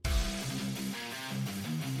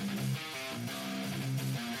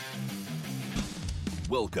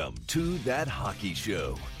Welcome to That Hockey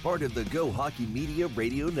Show, part of the Go Hockey Media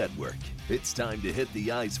Radio Network. It's time to hit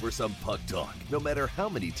the ice for some puck talk, no matter how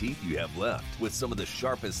many teeth you have left, with some of the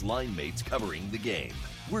sharpest line mates covering the game.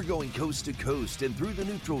 We're going coast to coast and through the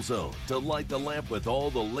neutral zone to light the lamp with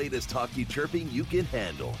all the latest hockey chirping you can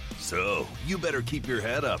handle. So, you better keep your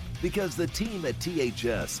head up, because the team at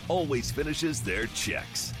THS always finishes their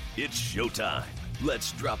checks. It's showtime.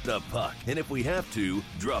 Let's drop the puck, and if we have to,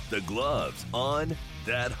 drop the gloves on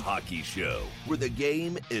That Hockey Show, where the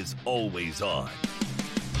game is always on.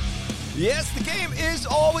 Yes, the game is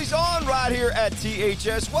always on right here at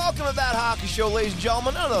THS. Welcome to That Hockey Show, ladies and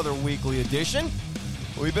gentlemen, another weekly edition.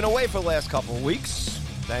 We've been away for the last couple of weeks,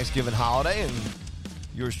 Thanksgiving holiday, and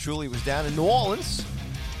yours truly was down in New Orleans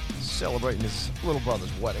celebrating his little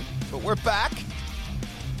brother's wedding. But we're back.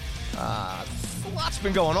 A lot's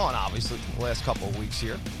been going on, obviously, the last couple of weeks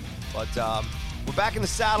here. But we're back in the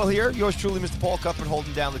saddle here. Yours truly, Mr. Paul Cuthbert,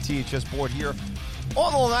 holding down the THS board here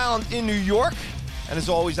on Long Island in New York. And as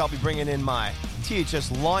always, I'll be bringing in my THS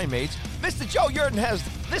line mates. Mr. Joe Yurden has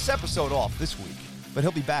this episode off this week, but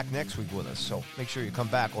he'll be back next week with us. So make sure you come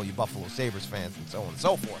back, all you Buffalo Sabres fans, and so on and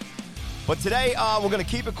so forth. But today, we're going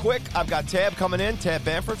to keep it quick. I've got Tab coming in, Tab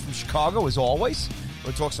Bamford from Chicago, as always. We're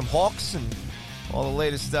going to talk some Hawks and all the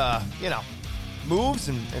latest, moves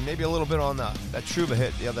and maybe a little bit on that Trouba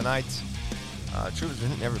hit the other night. Trouba's been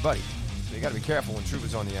hitting everybody, so you got to be careful when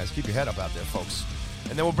Trouba's on the ice. Keep your head up out there, folks.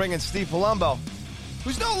 And then we'll bring in Steve Palumbo,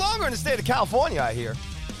 who's no longer in the state of California, I hear.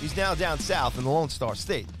 He's now down south in the Lone Star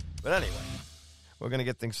State. But anyway, we're going to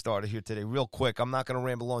get things started here today real quick. I'm not going to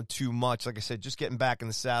ramble on too much. Like I said, just getting back in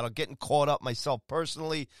the saddle, getting caught up myself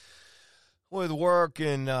personally with work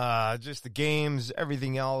and just the games,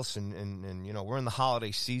 everything else. And we're in the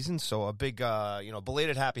holiday season, so a big,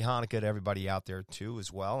 belated Happy Hanukkah to everybody out there, too,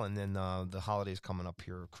 as well. And then the holidays coming up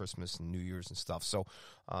here, Christmas and New Year's and stuff. So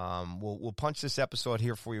we'll punch this episode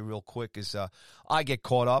here for you real quick as I get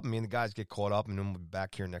caught up. I mean, the guys get caught up, and then we'll be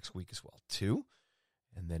back here next week as well, too.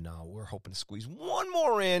 And then we're hoping to squeeze one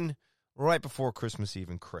more in right before Christmas Eve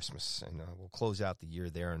and Christmas. And we'll close out the year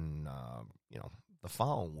there and, the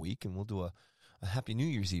following week, and we'll do a Happy New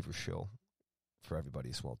Year's Eve show for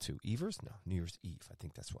everybody as well, too. Evers? No, New Year's Eve. I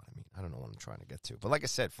think that's what I mean. I don't know what I'm trying to get to. But like I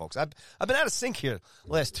said, folks, I've been out of sync here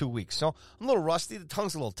the last 2 weeks, so I'm a little rusty. The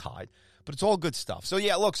tongue's a little tied, but it's all good stuff. So,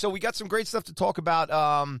 yeah, look, so we got some great stuff to talk about.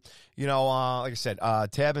 Like I said,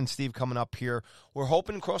 Tab and Steve coming up here. We're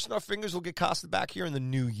hoping and crossing our fingers we'll get Costa back here in the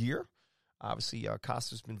new year. Obviously,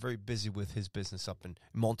 Costa's been very busy with his business up in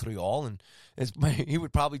Montreal, and he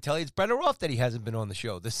would probably tell you it's better off that he hasn't been on the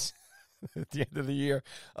show this at the end of the year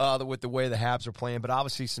with the way the Habs are playing. But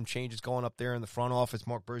obviously, some changes going up there in the front office.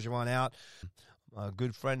 Mark Bergeron out. A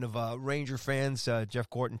good friend of Ranger fans, Jeff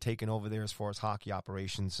Gorton, taking over there as far as hockey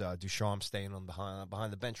operations. Ducharme staying on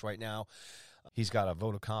behind the bench right now. He's got a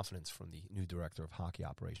vote of confidence from the new director of hockey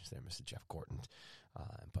operations there, Mr. Jeff Gorton.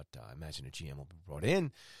 But I imagine a GM will be brought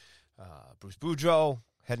in. Bruce Boudreau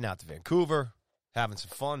heading out to Vancouver, having some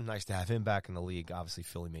fun. Nice to have him back in the league. Obviously,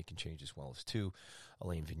 Philly making changes as well as too.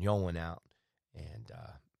 Alain Vigneault went out, and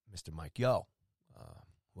Mr. Mike Yeo,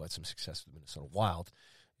 who had some success with the Minnesota Wild,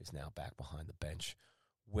 is now back behind the bench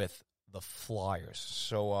with the Flyers.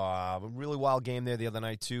 So a really wild game there the other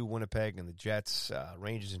night too. Winnipeg and the Jets,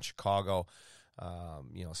 Rangers in Chicago.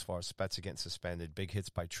 As far as Spezza getting suspended, big hits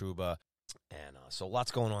by Trouba. And so lots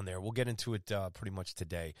going on there. We'll get into it pretty much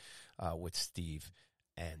today with Steve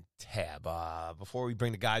and Tab. Before we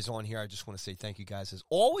bring the guys on here, I just want to say thank you guys as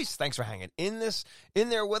always. Thanks for hanging in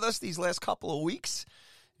there with us these last couple of weeks.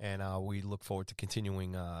 And we look forward to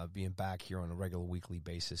continuing being back here on a regular weekly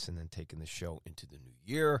basis and then taking the show into the new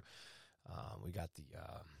year. We got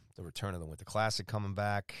the return of the Winter Classic coming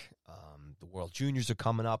back. The World Juniors are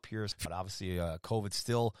coming up here. But obviously, COVID's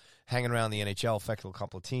still hanging around the NHL, affecting a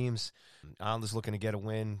couple of teams. Islanders looking to get a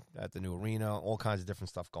win at the new arena. All kinds of different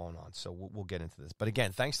stuff going on. So we'll get into this. But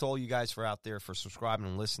again, thanks to all you guys for out there for subscribing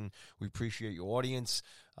and listening. We appreciate your audience.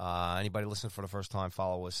 Anybody listening for the first time,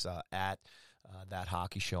 follow us at That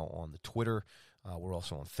Hockey Show on the Twitter. We're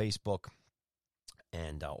also on Facebook.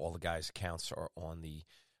 And all the guys' accounts are on the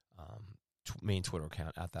main Twitter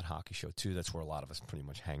account at That Hockey Show too. That's where a lot of us pretty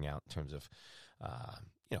much hang out in terms of,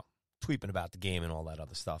 tweeting about the game and all that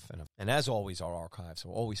other stuff. And as always, our archives are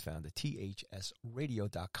always found at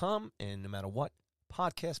thsradio.com. And no matter what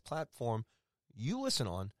podcast platform you listen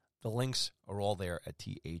on, the links are all there at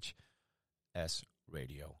thsradio.com.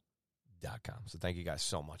 So thank you guys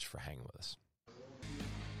so much for hanging with us.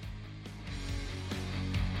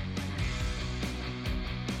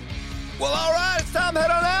 Well, all right, it's time to head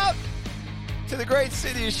on out to the great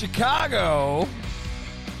city of Chicago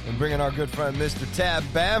and bringing our good friend, Mr. Tab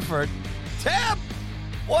Bamford. Tab,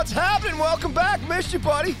 what's happening? Welcome back. Missed you,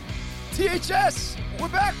 buddy. THS, we're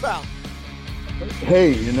back, pal.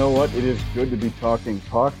 Hey, you know what? It is good to be talking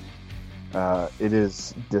puck. It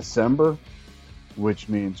is December, which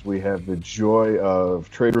means we have the joy of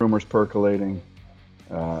trade rumors percolating.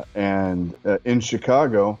 And in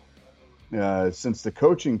Chicago, since the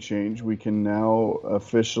coaching change, we can now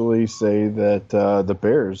officially say that the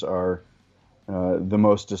Bears are the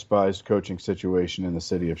most despised coaching situation in the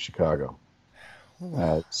city of Chicago.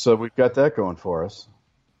 So we've got that going for us.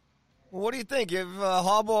 Well, what do you think? If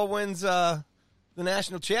Harbaugh wins the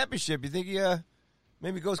national championship, you think he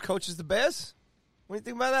maybe goes coaches the Bears? What do you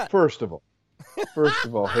think about that? First of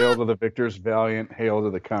all, hail to the victors, valiant, hail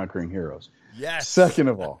to the conquering heroes. Yes. Second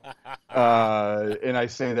of all, and I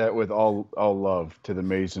say that with all love to the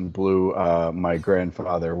Maize and Blue. My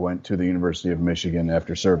grandfather went to the University of Michigan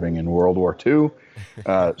after serving in World War II.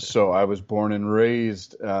 So I was born and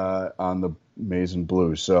raised on the Maize and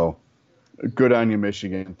Blue. So good on you,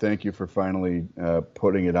 Michigan. Thank you for finally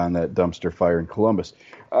putting it on that dumpster fire in Columbus.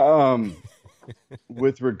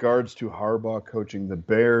 With regards to Harbaugh coaching the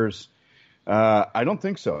Bears, I don't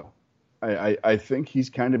think so. I think he's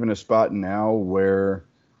kind of in a spot now where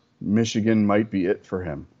Michigan might be it for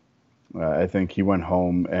him. I think he went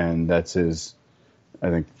home, and that's his,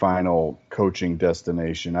 final coaching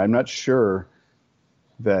destination. I'm not sure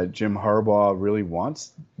that Jim Harbaugh really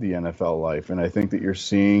wants the NFL life, and I think that you're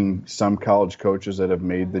seeing some college coaches that have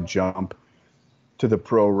made the jump to the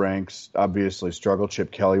pro ranks obviously struggle.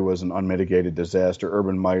 Chip Kelly was an unmitigated disaster.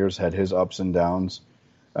 Urban Meyer's had his ups and downs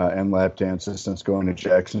and lap dances since going to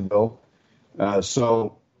Jacksonville.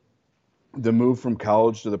 So the move from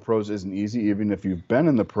college to the pros isn't easy, even if you've been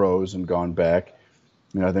in the pros and gone back.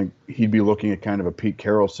 I think he'd be looking at kind of a Pete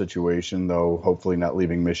Carroll situation, though hopefully not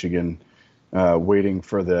leaving Michigan waiting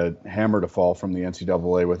for the hammer to fall from the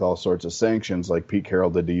NCAA with all sorts of sanctions like Pete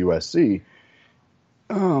Carroll did to USC.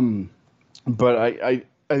 But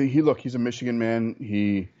he's a Michigan man.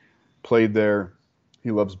 He played there.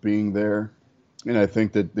 He loves being there. And I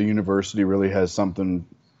think that the university really has something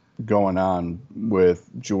going on with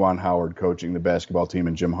Juwan Howard coaching the basketball team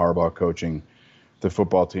and Jim Harbaugh coaching the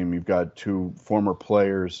football team. You've got two former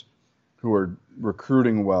players who are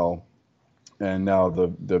recruiting well, and now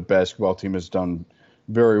the basketball team has done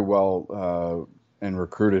very well and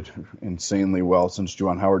recruited insanely well since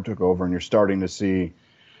Juwan Howard took over, and you're starting to see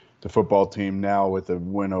the football team now with a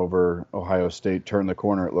win over Ohio State turn the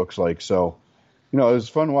corner, it looks like. So, it was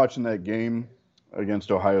fun watching that game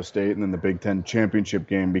against Ohio State and then the Big Ten championship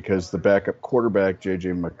game because the backup quarterback,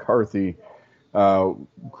 J.J. McCarthy,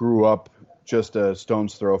 grew up just a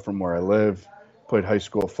stone's throw from where I live, played high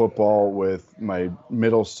school football with my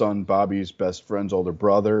middle son, Bobby's best friend's older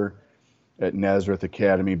brother at Nazareth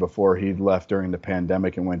Academy before he left during the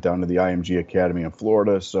pandemic and went down to the IMG Academy in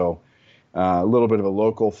Florida. So a little bit of a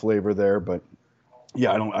local flavor there, but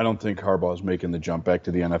yeah, I don't think Harbaugh is making the jump back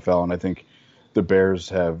to the NFL, and I think the Bears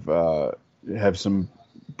have some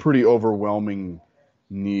pretty overwhelming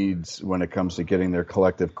needs when it comes to getting their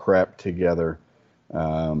collective crap together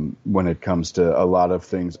when it comes to a lot of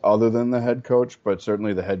things other than the head coach, but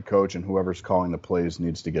certainly the head coach and whoever's calling the plays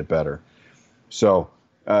needs to get better. So,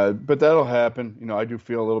 but that'll happen. I do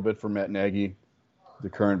feel a little bit for Matt Nagy, the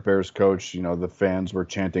current Bears coach. The fans were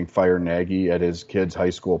chanting "Fire Nagy" at his kid's high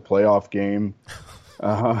school playoff game.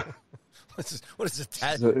 What is it?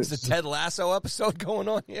 Is the Ted Lasso episode going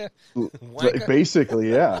on here? Basically,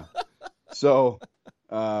 yeah. So,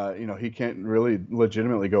 he can't really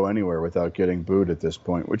legitimately go anywhere without getting booed at this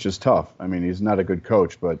point, which is tough. I mean, he's not a good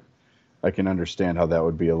coach, but I can understand how that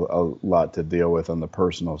would be a lot to deal with on the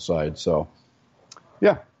personal side. So,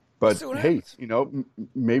 yeah. But, hey,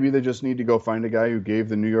 maybe they just need to go find a guy who gave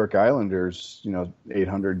the New York Islanders,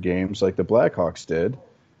 800 games like the Blackhawks did.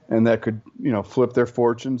 And that could, flip their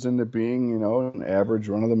fortunes into being, an average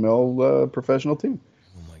run-of-the-mill professional team.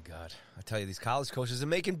 Oh, my God. I tell you, these college coaches are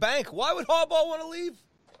making bank. Why would Harbaugh want to leave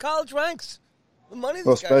college ranks? The money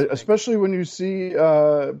these guys especially when you see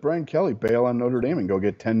Brian Kelly bail on Notre Dame and go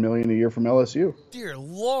get $10 million a year from LSU. Dear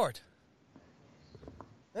Lord.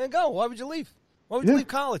 There you go. Why would you leave? Why would you leave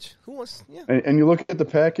college? Who wants? Yeah. And you look at the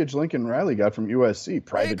package Lincoln Riley got from USC,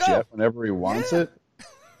 private jet whenever he wants it.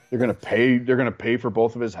 They're going to pay for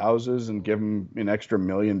both of his houses and give him an extra $1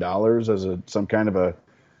 million as some kind of a.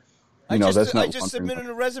 I just submitted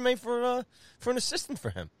a resume for an assistant for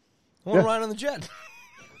him. I want to ride on the jet.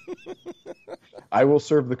 I will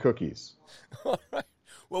serve the cookies. All right.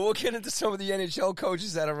 Well, we'll get into some of the NHL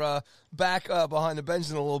coaches that are back behind the bench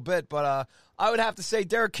in a little bit, but I would have to say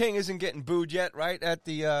Derek King isn't getting booed yet, right? At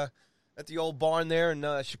the at the old barn there in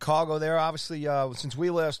Chicago. There, obviously, since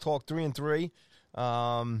we last talked, 3-3,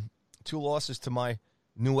 2 losses to my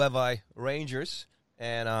Nuevi Rangers,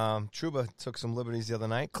 and Trouba took some liberties the other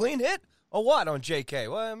night. Clean hit or what on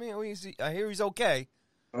JK? Well, I mean, I hear he's okay.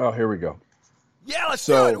 Oh, here we go. Yeah, let's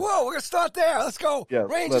do it. Whoa, we're gonna start there. Let's go. Yeah,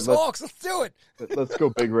 Rangers, Hawks. Let's do it. Let's go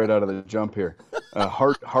big right out of the jump here.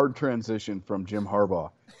 Hard transition from Jim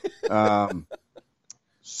Harbaugh.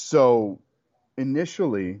 So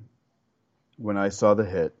initially, when I saw the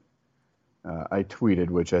hit, I tweeted,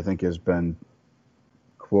 which I think has been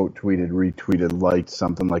quote tweeted, retweeted, liked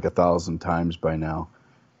something like 1,000 times by now,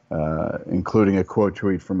 including a quote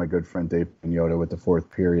tweet from my good friend Dave Pagnotta with the fourth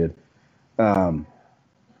period. The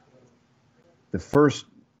first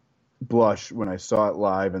blush when I saw it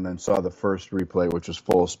live and then saw the first replay, which was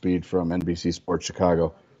full speed from NBC Sports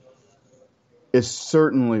Chicago, it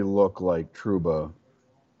certainly looked like Trouba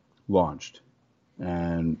launched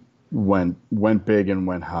and went big and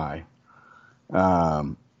went high.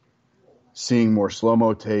 Seeing more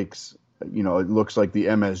slow-mo takes, it looks like the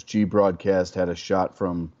MSG broadcast had a shot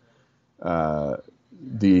from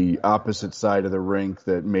the opposite side of the rink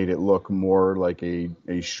that made it look more like a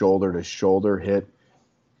shoulder-to-shoulder hit.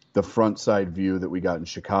 The front side view that we got in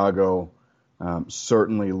Chicago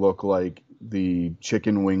certainly looked like the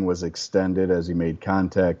chicken wing was extended as he made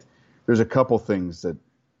contact. There's a couple things that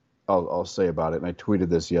I'll say about it, and I tweeted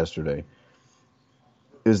this yesterday.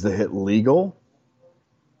 Is the hit legal?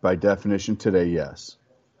 By definition today, yes.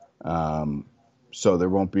 So there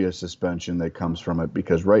won't be a suspension that comes from it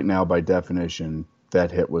because right now, by definition,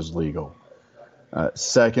 that hit was legal.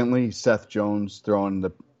 Secondly, Seth Jones throwing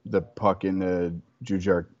the puck into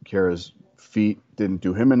Jujhar Khaira's feet didn't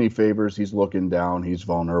do him any favors. He's looking down. He's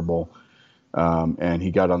vulnerable. And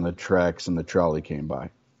he got on the tracks and the trolley came by.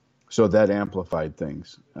 So that amplified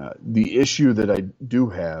things. The issue that I do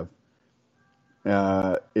have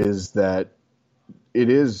is that it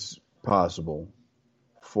is possible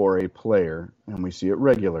for a player, and we see it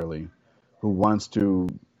regularly, who wants to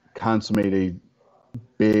consummate a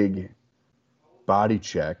big body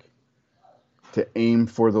check to aim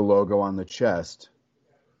for the logo on the chest.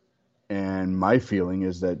 And my feeling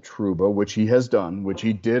is that Trouba, which he has done, which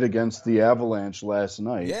he did against the Avalanche last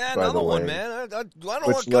night, yeah, by another the way, one, man. I don't know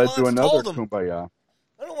which what led to Gallant another told him. kumbaya.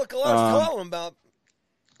 I don't know what Gallant's told him about.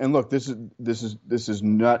 And look, this is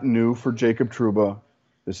not new for Jacob Trouba.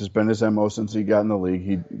 This has been his MO since he got in the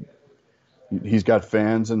league. He's got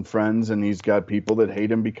fans and friends, and he's got people that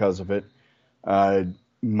hate him because of it.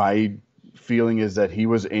 My feeling is that he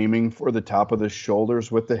was aiming for the top of the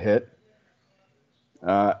shoulders with the hit,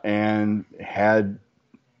 and had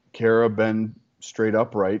Khaira been straight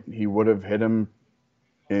upright, he would have hit him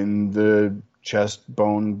in the chest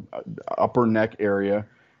bone, upper neck area,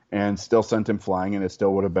 and still sent him flying, and it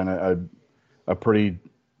still would have been a pretty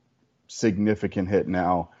significant hit.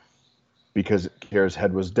 Now, because Khaira's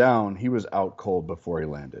head was down, he was out cold before he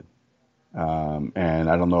landed. And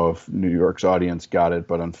I don't know if New York's audience got it,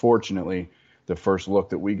 but unfortunately, the first look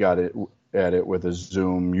that we got at it with a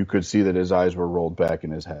zoom, you could see that his eyes were rolled back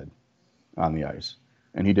in his head on the ice,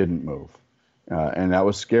 and he didn't move. And that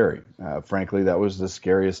was scary. Frankly, that was the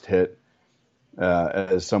scariest hit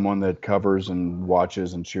as someone that covers and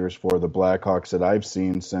watches and cheers for the Blackhawks that I've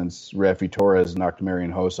seen since Rafi Torres knocked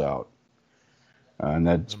Marian Hossa out. And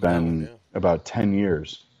that's been about 10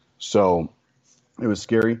 years. So it was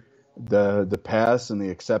scary. The pass and the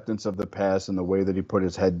acceptance of the pass and the way that he put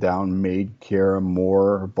his head down made Khaira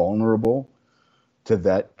more vulnerable to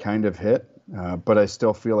that kind of hit. But I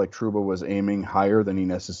still feel like Trouba was aiming higher than he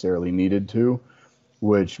necessarily needed to,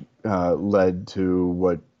 which led to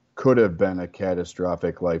what could have been a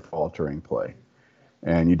catastrophic, life-altering play.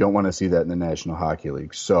 And you don't want to see that in the National Hockey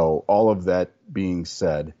League. So all of that being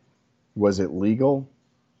said, was it legal?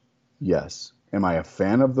 Yes. Am I a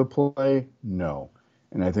fan of the play? No.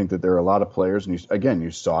 And I think that there are a lot of players, and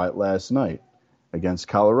you saw it last night against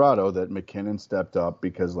Colorado, that McKinnon stepped up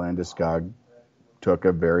because Landeskog took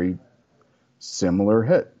a very similar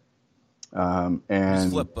hit. And it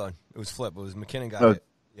was flip, bud. It was flip. It was McKinnon got hit.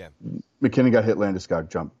 Yeah. McKinnon got hit,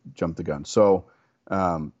 Landeskog jumped the gun. So,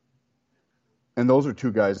 and those are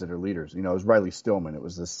two guys that are leaders. It was Riley Stillman. It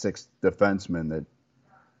was the sixth defenseman that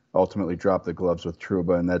ultimately dropped the gloves with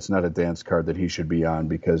Trouba, and that's not a dance card that he should be on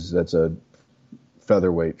because that's a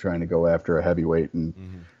featherweight trying to go after a heavyweight,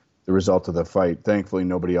 and the result of the fight, thankfully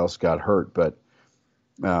nobody else got hurt, but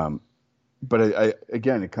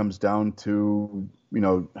again, it comes down to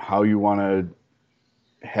how you want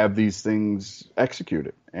to have these things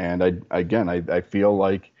executed. And I feel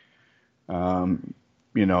like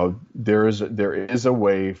there is a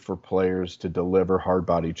way for players to deliver hard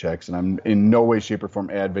body checks, and I'm in no way, shape, or form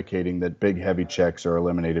advocating that big, heavy checks are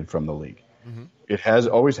eliminated from the league. Mm-hmm. It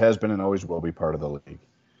always has been and always will be part of the league.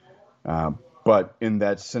 But in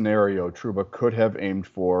that scenario, Trouba could have aimed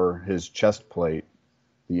for his chest plate,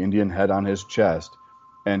 the Indian head on his chest,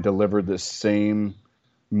 and delivered the same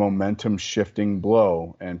momentum-shifting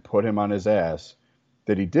blow and put him on his ass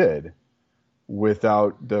that he did,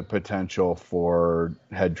 without the potential for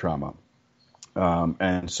head trauma.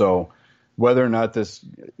 And so whether or not this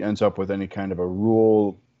ends up with any kind of a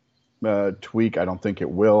rule tweak, I don't think it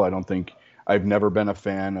will. I've never been a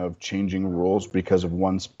fan of changing rules because of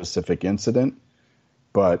one specific incident.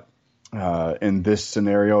 But in this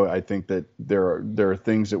scenario, I think that there are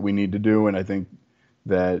things that we need to do, and I think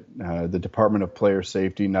that the Department of Player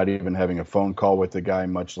Safety, not even having a phone call with the guy,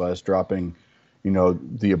 much less dropping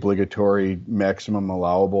the obligatory maximum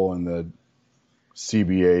allowable and the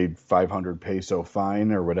CBA 500 peso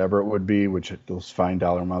fine or whatever it would be, which those fine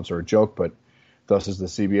dollar amounts are a joke, but thus is the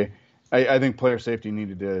CBA. I think player safety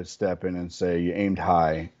needed to step in and say, you aimed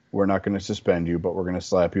high. We're not going to suspend you, but we're going to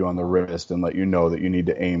slap you on the wrist and let you know that you need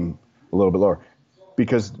to aim a little bit lower.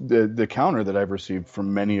 Because the counter that I've received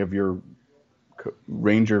from many of your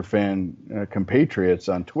Ranger fan compatriots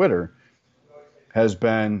on Twitter has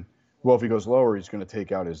been, well, if he goes lower, he's going to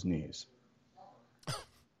take out his knees.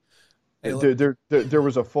 There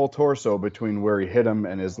was a full torso between where he hit him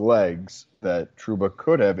and his legs that Trouba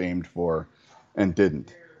could have aimed for and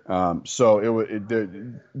didn't. So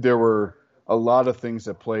there were a lot of things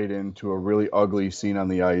that played into a really ugly scene on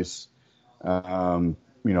the ice.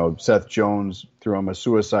 Seth Jones threw him a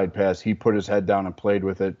suicide pass. He put his head down and played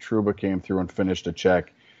with it. Trouba came through and finished a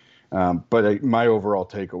check. But my overall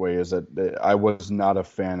takeaway is that I was not a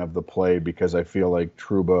fan of the play because I feel like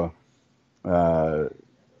Trouba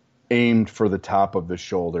aimed for the top of the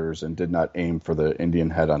shoulders and did not aim for the Indian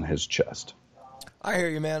head on his chest. I hear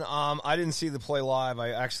you, man. I didn't see the play live.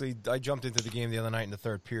 I jumped into the game the other night in the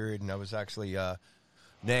third period, and I was actually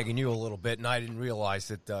nagging you a little bit, and I didn't realize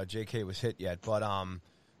that JK was hit yet. But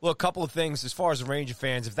look, a couple of things. As far as the Ranger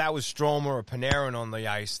fans, if that was Stromer or Panarin on the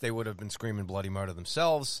ice, they would have been screaming bloody murder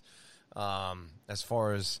themselves. As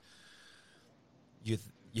far as you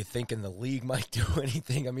thinking the league might do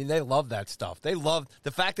anything, I mean, they love that stuff. They love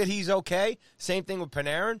the fact that he's okay. Same thing with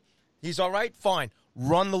Panarin. He's all right, fine.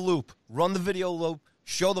 Run the loop. Run the video loop.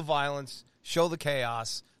 Show the violence. Show the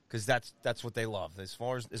chaos, because that's what they love. As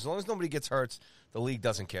long as nobody gets hurt, the league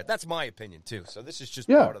doesn't care. That's my opinion, too. So this is just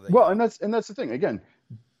part of the... Well, and that's the thing. Again,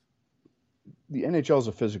 the NHL is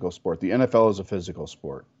a physical sport. The NFL is a physical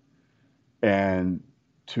sport. And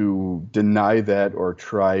to deny that or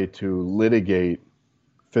try to litigate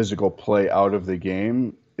physical play out of the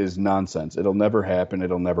game is nonsense. It'll never happen.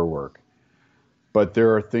 It'll never work. But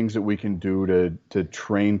there are things that we can do to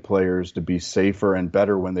train players to be safer and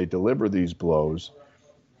better when they deliver these blows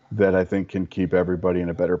that I think can keep everybody in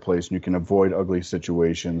a better place. And you can avoid ugly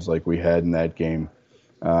situations like we had in that game,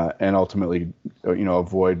 and ultimately,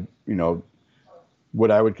 avoid,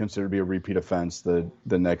 what I would consider to be a repeat offense the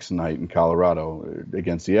next night in Colorado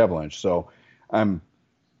against the Avalanche. So I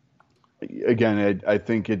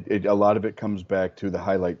think a lot of it comes back to the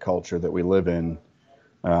highlight culture that we live in.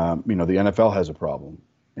 The NFL has a problem,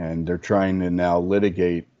 and they're trying to now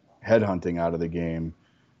litigate headhunting out of the game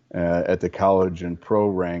at the college and pro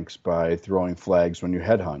ranks by throwing flags when you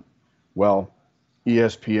headhunt. Well,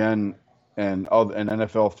 ESPN and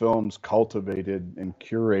NFL Films cultivated and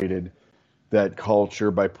curated that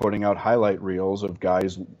culture by putting out highlight reels of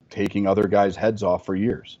guys taking other guys' heads off for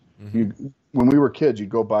years. Mm-hmm. When we were kids, you'd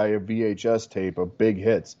go buy a VHS tape of big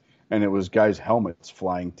hits, and it was guys' helmets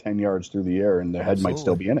flying 10 yards through the air, and their head might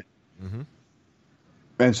still be in it. Mm-hmm.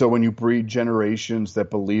 And so when you breed generations that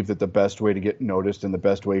believe that the best way to get noticed and the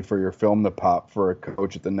best way for your film to pop for a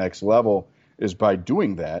coach at the next level is by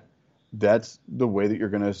doing that, that's the way that you're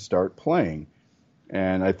going to start playing.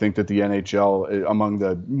 And I think that the NHL, among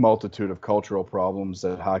the multitude of cultural problems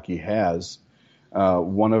that hockey has,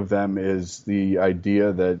 one of them is the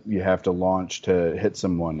idea that you have to launch to hit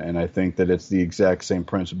someone. And I think that it's the exact same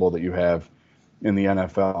principle that you have in the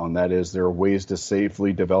NFL, and that is there are ways to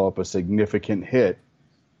safely develop a significant hit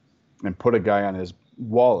and put a guy on his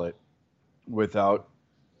wallet without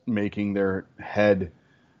making their head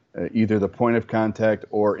either the point of contact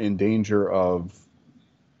or in danger of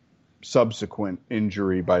subsequent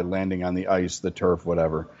injury by landing on the ice, the turf,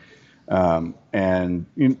 whatever. Again,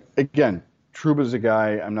 Trouba's a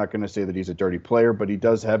guy, I'm not going to say that he's a dirty player, but he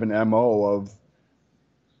does have an MO of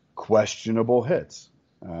questionable hits.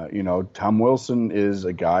 Tom Wilson is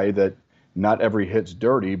a guy that not every hit's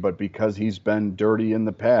dirty, but because he's been dirty in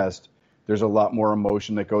the past, there's a lot more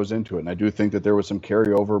emotion that goes into it. And I do think that there was some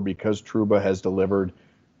carryover because Trouba has delivered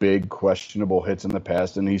big questionable hits in the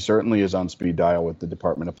past, and he certainly is on speed dial with the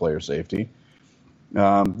Department of Player Safety.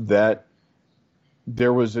 That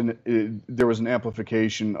there was an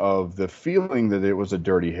amplification of the feeling that it was a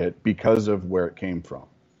dirty hit because of where it came from.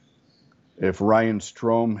 If Ryan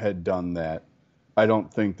Strome had done that, I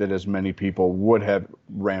don't think that as many people would have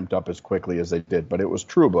ramped up as quickly as they did. But it was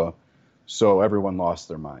Trouba, so everyone lost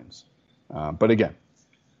their minds. But again,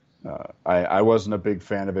 I wasn't a big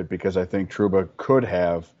fan of it because I think Trouba could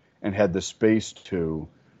have and had the space to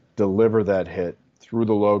deliver that hit through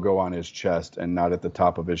the logo on his chest and not at the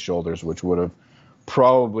top of his shoulders, which would have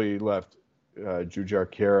probably left Jujhar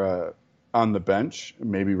Khaira on the bench,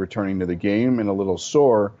 maybe returning to the game and a little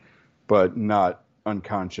sore, but not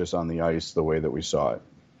unconscious on the ice the way that we saw it.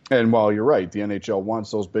 And while you're right, the NHL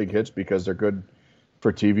wants those big hits because they're good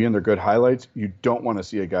for TV and they're good highlights, you don't want to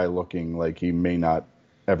see a guy looking like he may not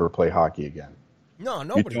ever play hockey again. No,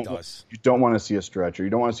 nobody does. You don't want to see a stretcher.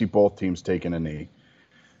 You don't want to see both teams taking a knee.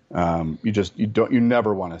 You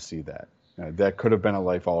never want to see that. That could have been a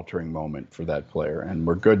life-altering moment for that player, and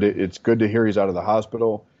it's good to hear he's out of the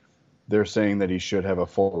hospital. They're saying that he should have a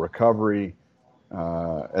full recovery.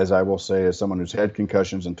 As I will say, as someone who's had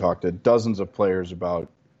concussions and talked to dozens of players about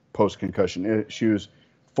post-concussion issues,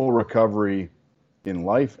 full recovery in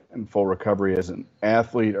life and full recovery as an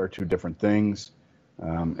athlete are two different things.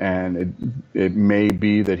 And it may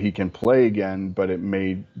be that he can play again, but it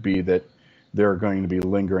may be that there are going to be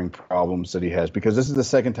lingering problems that he has, because this is the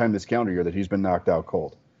second time this calendar year that he's been knocked out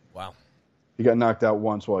cold. Wow. He got knocked out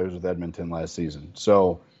once while he was with Edmonton last season.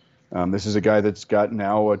 So this is a guy that's got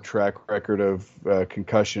now a track record of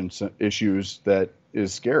concussion issues that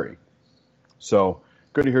is scary. So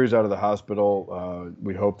good to hear he's out of the hospital.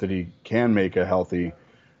 We hope that he can make a healthy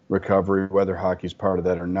recovery, whether hockey's part of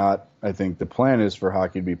that or not. I think the plan is for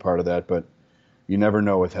hockey to be part of that, but you never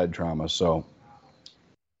know with head trauma. So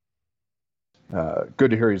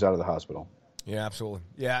good to hear he's out of the hospital. Yeah, absolutely.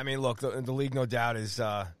 Yeah, I mean, look, the league, no doubt, is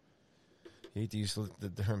I hate to use the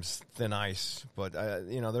terms thin ice, but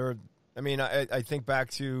I think back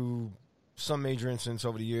to some major incidents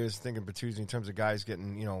over the years, thinking Bertuzzi in terms of guys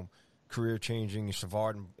getting, career changing,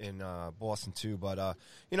 Savard in Boston too. But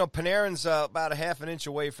Panarin's about a half an inch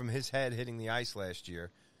away from his head hitting the ice last year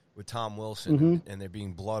with Tom Wilson, and there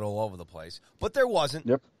being blood all over the place. But there wasn't.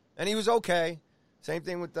 Yep. And he was okay. Same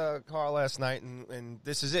thing with Carl last night, and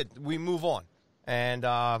this is it. We move on. And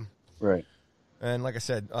right. And like I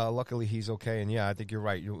said, luckily he's okay. And yeah, I think you're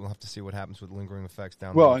right. You'll have to see what happens with lingering effects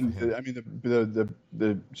down the road. Well, and I mean,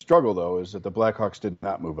 the struggle though is that the Blackhawks did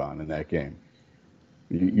not move on in that game.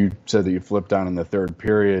 You said that you flipped on in the third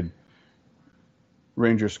period.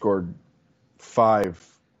 Rangers scored 5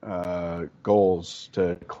 goals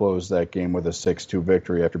to close that game with a 6-2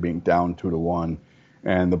 victory after being down 2-1.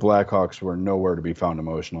 And the Blackhawks were nowhere to be found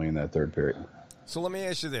emotionally in that third period. So let me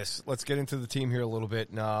ask you this. Let's get into the team here a little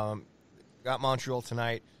bit. Got Montreal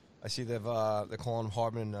tonight. I see they're calling him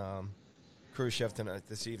Hardman Khrushchev tonight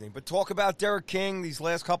this evening. But talk about Derek King these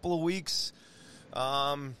last couple of weeks.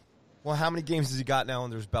 Well, how many games has he got now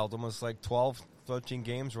under his belt? Almost like 12, 13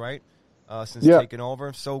 games, right? Since taking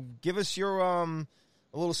over. So give us your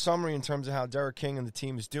a little summary in terms of how Derek King and the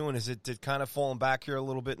team is doing. Is it kind of falling back here a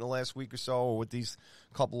little bit in the last week or so, or with these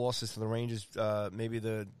couple losses to the Rangers, maybe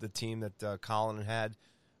the team that Colin had?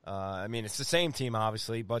 I mean, it's the same team,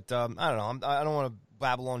 obviously, but I don't know. I don't want to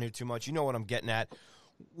babble on here too much. You know what I'm getting at.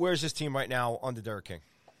 Where's this team right now under Derek King?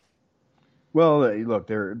 Well, look,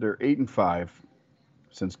 they're 8-5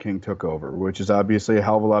 since King took over, which is obviously a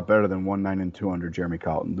hell of a lot better than 1-9-2 under Jeremy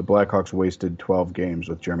Colton. The Blackhawks wasted 12 games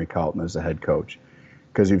with Jeremy Colton as the head coach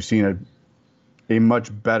because you've seen a much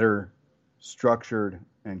better structured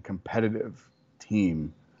and competitive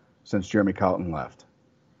team since Jeremy Colton left.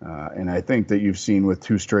 And I think that you've seen with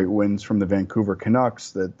 2 straight wins from the Vancouver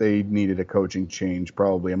Canucks that they needed a coaching change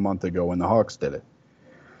probably a month ago when the Hawks did it.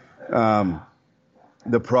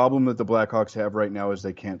 The problem that the Blackhawks have right now is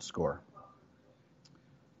they can't score.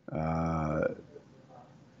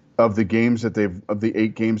 Of the 8 games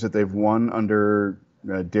that they've won under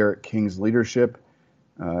Derek King's leadership,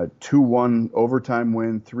 2-1 overtime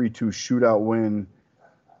win, 3-2 shootout win,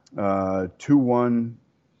 2-1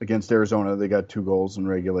 against Arizona. They got 2 goals in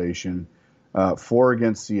regulation. 4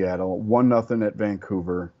 against Seattle, 1-0 at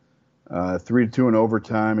Vancouver, 3-2 in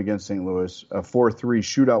overtime against St. Louis, a 4-3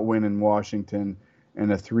 shootout win in Washington,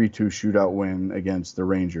 and a 3-2 shootout win against the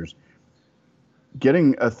Rangers.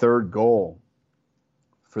 Getting a third goal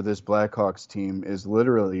for this Blackhawks team is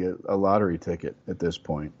literally a lottery ticket at this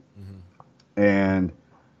point. And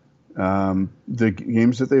the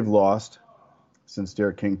games that they've lost since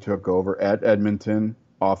Derek King took over: at Edmonton,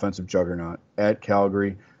 offensive juggernaut; at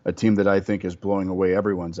Calgary, a team that I think is blowing away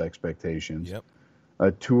everyone's expectations. Yep.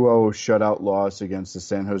 A 2-0 shutout loss against the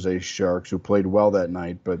San Jose Sharks, who played well that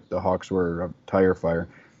night, but the Hawks were a tire fire.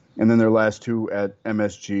 And then their last two at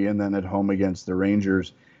MSG, and then at home against the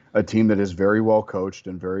Rangers, a team that is very well coached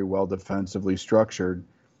and very well defensively structured.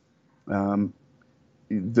 The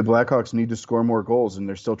Blackhawks need to score more goals, and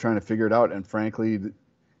they're still trying to figure it out. And frankly,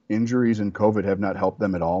 injuries and COVID have not helped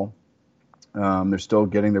them at all. They're still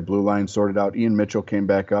getting their blue line sorted out. Ian Mitchell came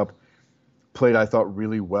back up, played, I thought,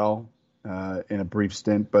 really well in a brief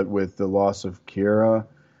stint, but with the loss of Kira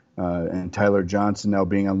and Tyler Johnson now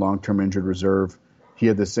being on long-term injured reserve, he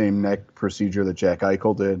had the same neck procedure that Jack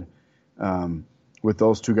Eichel did. With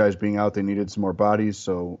those two guys being out, they needed some more bodies,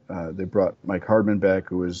 so they brought Mike Hardman back,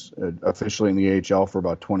 who was officially in the AHL for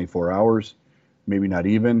about 24 hours, maybe not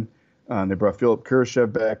even. They brought Philip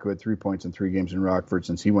Kurashev back, who had 3 points in 3 games in Rockford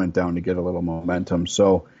since he went down to get a little momentum.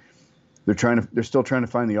 So they're still trying to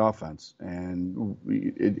find the offense, and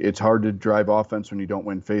it's hard to drive offense when you don't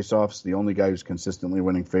win faceoffs. The only guy who's consistently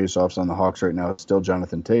winning faceoffs on the Hawks right now is still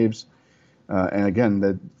Jonathan Taves. And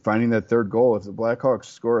again, finding that third goal, if the Blackhawks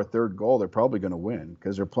score a third goal, they're probably going to win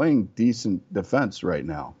because they're playing decent defense right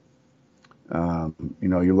now.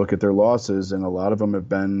 You look at their losses, and a lot of them have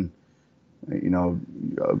been,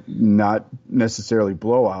 not necessarily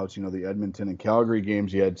blowouts. The Edmonton and Calgary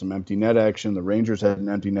games, you had some empty net action. The Rangers had an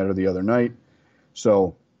empty netter the other night.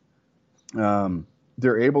 So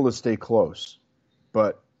they're able to stay close.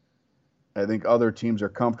 But I think other teams are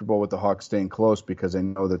comfortable with the Hawks staying close because they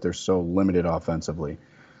know that they're so limited offensively.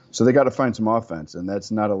 So they got to find some offense, and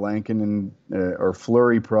that's not a Lankin or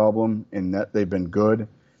Fleury problem. In net, they've been good.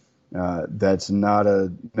 That's not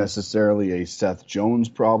necessarily a Seth Jones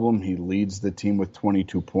problem. He leads the team with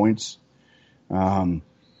 22 points.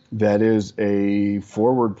 That is a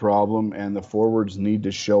forward problem, and the forwards need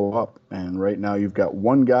to show up. And right now you've got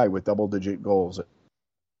one guy with double-digit goals at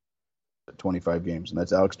 25 games, and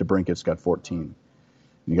that's Alex DeBrincat's got 14.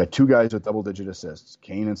 You got two guys with double-digit assists,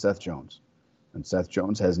 Kane and Seth Jones. And Seth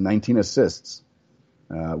Jones has 19 assists,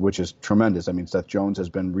 which is tremendous. I mean, Seth Jones has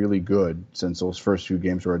been really good since those first few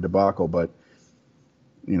games were a debacle. But,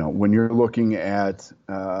 when you're looking at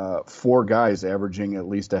 4 guys averaging at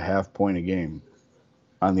least a half point a game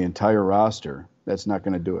on the entire roster, that's not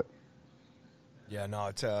going to do it. Yeah, no,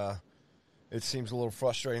 it seems a little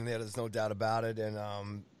frustrating there. There's no doubt about it.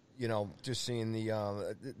 And, just seeing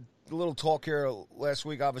the little talk here last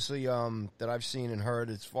week, obviously, that I've seen and heard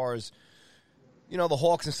as far as, the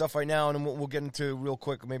Hawks and stuff right now, and we'll get into real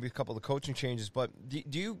quick maybe a couple of the coaching changes. But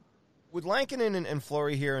do you, with Lankinen and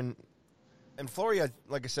Fleury here, and Fleury,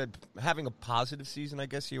 like I said, having a positive season, I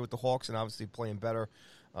guess, here with the Hawks, and obviously playing better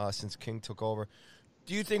since King took over.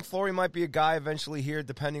 Do you think Fleury might be a guy eventually here,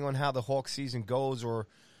 depending on how the Hawks season goes, or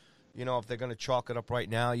if they're going to chalk it up right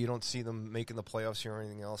now, you don't see them making the playoffs here or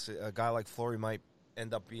anything else? A guy like Fleury might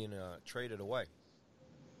end up being traded away.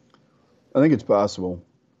 I think it's possible.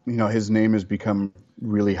 His name has become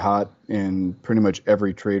really hot in pretty much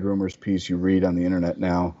every trade rumors piece you read on the internet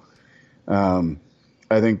now.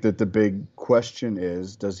 I think that the big question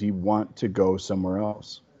is, does he want to go somewhere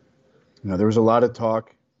else? There was a lot of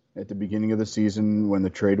talk at the beginning of the season when the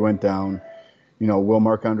trade went down. Will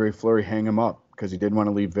Marc-Andre Fleury hang him up because he didn't want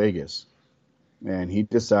to leave Vegas? And he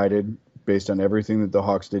decided, based on everything that the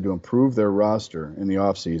Hawks did to improve their roster in the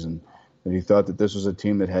offseason, that he thought that this was a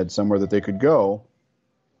team that had somewhere that they could go.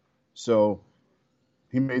 So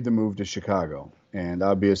he made the move to Chicago. And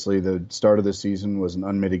obviously the start of the season was an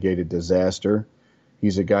unmitigated disaster.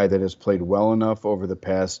 He's a guy that has played well enough over the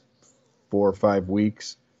past 4 or 5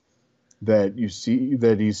 weeks that you see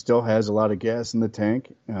that he still has a lot of gas in the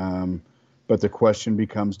tank. But the question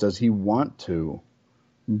becomes, does he want to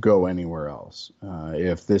go anywhere else?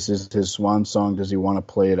 If this is his swan song, does he want to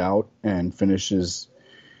play it out and finish his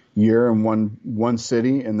year in one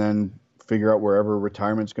city and then figure out wherever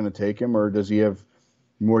retirement's going to take him, or does he have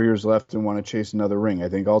more years left and want to chase another ring? I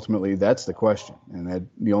think ultimately that's the question, and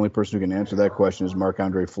the only person who can answer that question is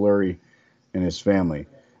Marc-Andre Fleury and his family.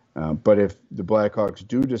 But if the Blackhawks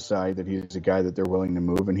do decide that he's a guy that they're willing to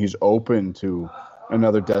move and he's open to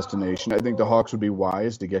another destination, I think the Hawks would be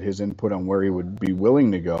wise to get his input on where he would be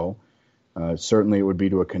willing to go. Certainly it would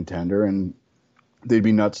be to a contender, and they'd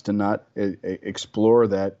be nuts to not explore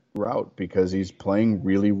that route because he's playing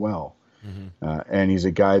really well. Mm-hmm. And he's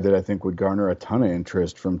a guy that I think would garner a ton of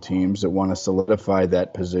interest from teams that want to solidify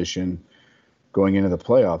that position going into the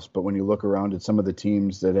playoffs. But when you look around at some of the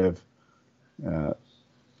teams that have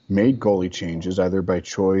made goalie changes either by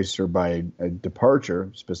choice or by a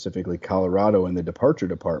departure, specifically Colorado in the departure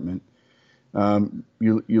department.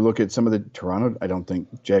 You look at some of the Toronto. I don't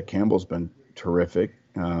think Jack Campbell's been terrific.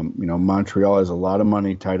 Montreal has a lot of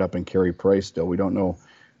money tied up in Carey Price still. We don't know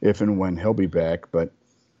if and when he'll be back, but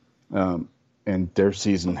and their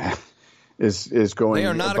season is going they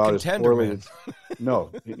are not about a contender, as poorly. Man.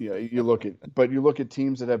 No, you look at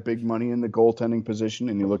teams that have big money in the goaltending position,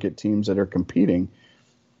 and you look at teams that are competing.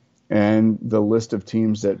 And the list of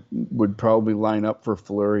teams that would probably line up for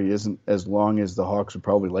Fleury isn't as long as the Hawks would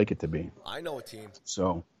probably like it to be. I know a team.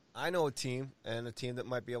 And a team that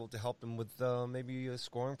might be able to help him with maybe a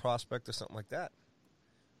scoring prospect or something like that.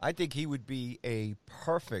 I think he would be a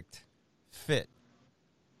perfect fit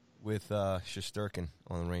with Shesterkin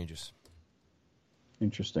on the Rangers.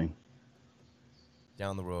 Interesting.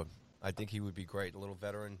 Down the road. I think he would be great. A little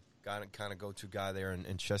veteran guy, kind of go-to guy there,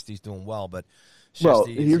 and Shesty's doing well, but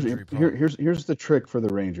here's the trick for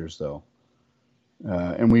the Rangers, though.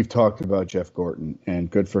 And we've talked about Jeff Gorton, and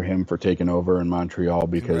good for him for taking over in Montreal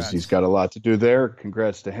because he's got a lot to do there.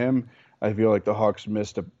 Congrats to him. I feel like the Hawks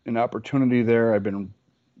missed an opportunity there. I've been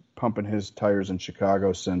pumping his tires in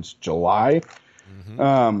Chicago since July.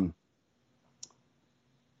 Mm-hmm.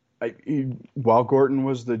 While Gorton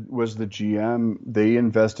was the GM, they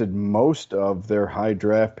invested most of their high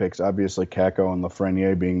draft picks, obviously Kakko and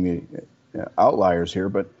Lafreniere being the outliers here,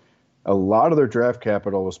 but a lot of their draft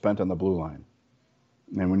capital was spent on the blue line.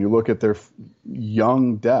 And when you look at their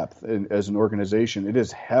young depth as an organization, it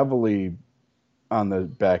is heavily on the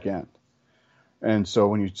back end. And so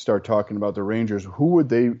when you start talking about the Rangers, who would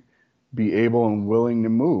they be able and willing to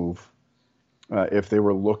move if they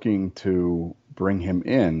were looking to bring him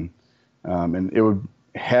in? And it would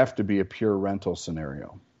have to be a pure rental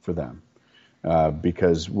scenario for them.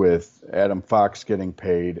 Because with Adam Fox getting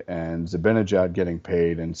paid and Zibanejad getting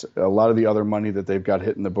paid and a lot of the other money that they've got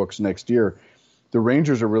hitting the books next year, the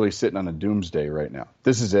Rangers are really sitting on a doomsday right now.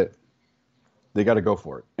 This is it. They got to go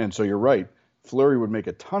for it. And so you're right. Fleury would make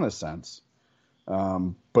a ton of sense.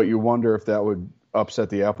 But you wonder if that would upset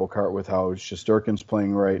the apple cart with how Shesterkin's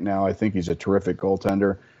playing right now. I think he's a terrific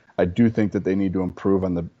goaltender. I do think that they need to improve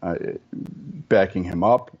on the backing him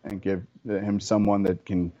up and give him someone that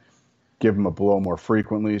can give him a blow more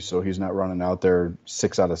frequently so he's not running out there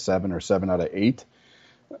 6 out of 7 or 7 out of 8.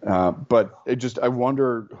 But I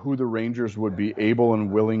wonder who the Rangers would be able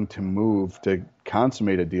and willing to move to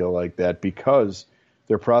consummate a deal like that because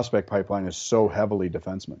their prospect pipeline is so heavily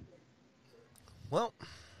defenseman. Well,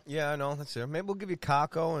 yeah, I know. That's it. Maybe we'll give you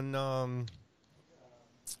Kakko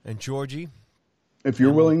and Georgie. If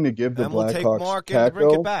you're willing to give the Blackhawks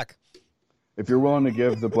Kakko, if you're willing to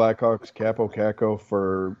give the Blackhawks Kakko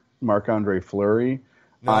for Marc-Andre Fleury,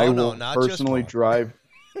 I will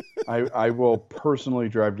personally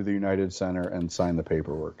drive to the United Center and sign the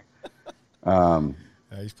paperwork.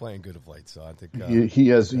 He's playing good of late, so I think he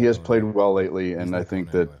has played well lately, and I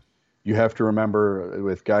think that you have to remember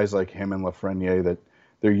with guys like him and Lafreniere that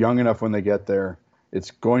they're young enough when they get there. It's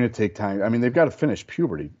going to take time. I mean, they've got to finish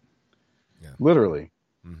puberty, literally.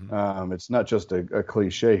 Mm-hmm. It's not just a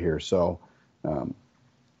cliche here. So,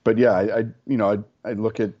 but yeah, I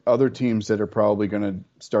look at other teams that are probably going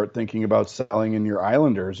to start thinking about selling, and your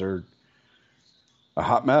Islanders are a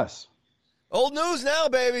hot mess. Old news now,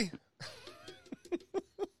 baby.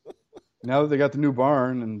 Now that they got the new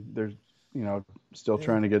barn and they're, still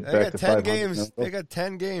trying to get back to 500 games. They got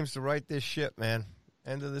 10 games to right this ship, man.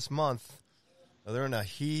 End of this month. They're in a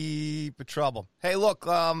heap of trouble. Hey, look,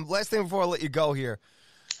 last thing before I let you go here.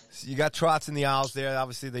 So you got Trotz and the Owls there.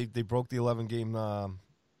 Obviously, they broke the 11-game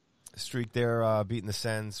streak there, beating the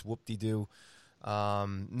Sens. Whoop-de-doo.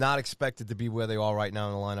 Not expected to be where they are right now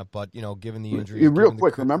in the lineup, but, given the injuries. Real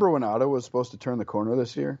quick, remember when Ottawa was supposed to turn the corner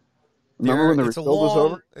this year? Remember when the rebuild was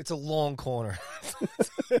over? It's a long corner.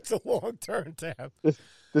 It's a long turn, Tab.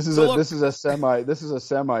 This is a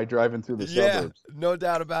semi driving through the suburbs. Yeah, no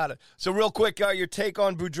doubt about it. So real quick, your take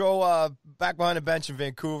on Boudreau back behind the bench in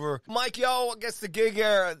Vancouver. Mike Yo, I guess the gig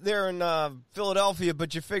there in Philadelphia,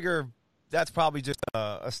 but you figure that's probably just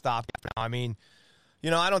a stop now. I mean,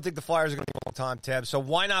 I don't think the Flyers are going to be a long time, Tab. So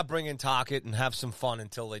why not bring in Tocchet and have some fun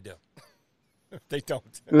until they do? They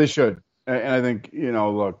don't. They should. And I think,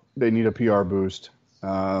 look, they need a PR boost.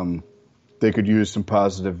 They could use some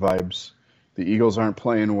positive vibes. The Eagles aren't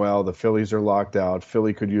playing well. The Phillies are locked out.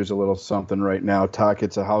 Philly could use a little something right now.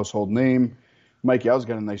 Tocchett's a household name. Mike Yow's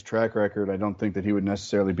got a nice track record. I don't think that he would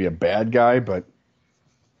necessarily be a bad guy, but,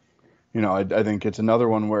 I think it's another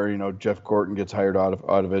one where, Jeff Gorton gets hired out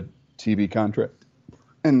of a TV contract.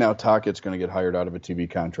 And now Tocchett's going to get hired out of a TV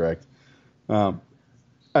contract.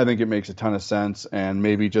 I think it makes a ton of sense, and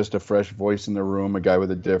maybe just a fresh voice in the room, a guy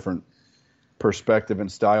with a different perspective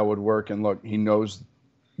and style would work. And look, he knows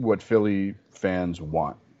what Philly fans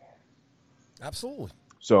want. Absolutely.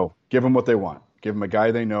 So give them what they want. Give them a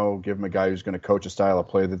guy they know. Give them a guy who's going to coach a style of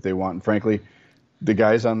play that they want. And frankly, the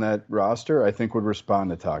guys on that roster, I think, would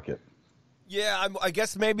respond to Tocchet. Yeah, I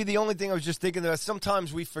guess maybe the only thing I was just thinking that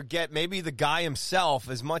sometimes we forget maybe the guy himself,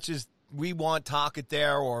 as much as we want Tocchet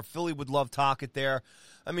there or Philly would love Tocchet there.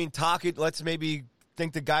 I mean, Tocchet, let's maybe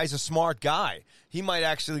think the guy's a smart guy. He might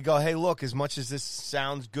actually go, hey, look, as much as this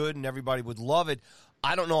sounds good and everybody would love it,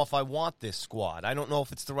 I don't know if I want this squad. I don't know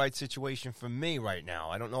if it's the right situation for me right now.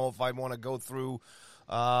 I don't know if I want to go through,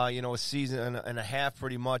 a season and a half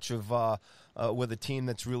pretty much of with a team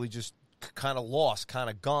that's really just kind of lost, kind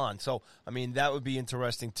of gone. So, I mean, that would be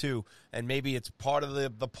interesting too. And maybe it's part of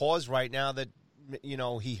the pause right now that,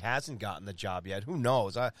 he hasn't gotten the job yet. Who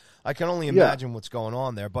knows? I can only imagine what's going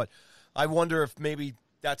on there. But I wonder if maybe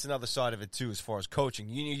that's another side of it too as far as coaching.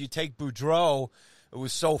 You take Boudreau. It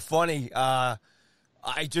was so funny. I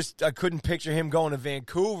couldn't picture him going to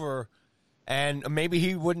Vancouver, and maybe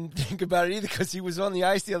he wouldn't think about it either because he was on the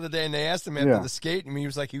ice the other day, and they asked him after the skate, and he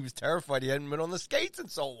was like he was terrified. He hadn't been on the skates in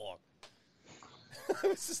so long. It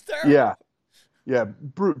was just terrible. Yeah.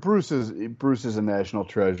 Bruce is a national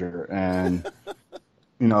treasure, and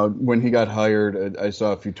when he got hired, I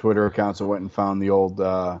saw a few Twitter accounts that went and found the old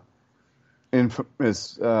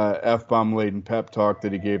infamous F-bomb laden pep talk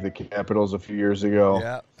that he gave the Capitals a few years ago.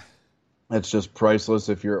 Yeah. It's just priceless.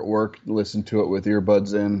 If you're at work, listen to it with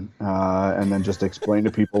earbuds in, and then just explain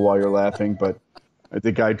to people while you're laughing. But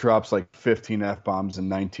the guy drops like 15 F-bombs in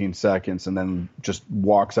 19 seconds and then just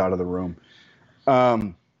walks out of the room.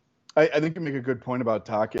 I think you make a good point about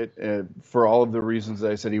Tocchet. For all of the reasons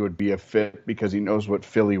that I said he would be a fit because he knows what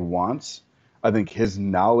Philly wants. I think his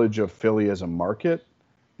knowledge of Philly as a market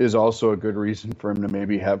is also a good reason for him to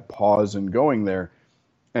maybe have pause in going there.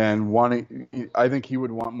 And I think he would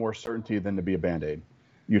want more certainty than to be a Band-Aid.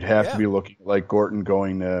 You'd have to be looking like Gorton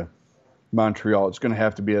going to Montreal. It's going to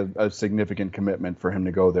have to be a significant commitment for him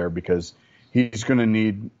to go there because he's going to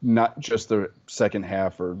need not just the second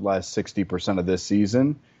half or last 60% of this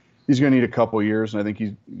season. He's going to need a couple years, and I think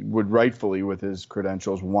he would rightfully, with his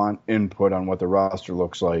credentials, want input on what the roster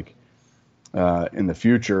looks like in the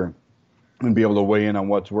future and be able to weigh in on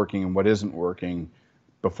what's working and what isn't working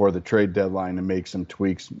before the trade deadline and make some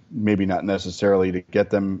tweaks, maybe not necessarily to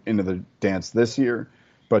get them into the dance this year,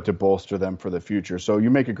 but to bolster them for the future. So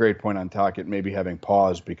you make a great point on Tocchet maybe having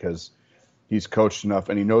pause because he's coached enough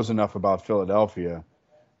and he knows enough about Philadelphia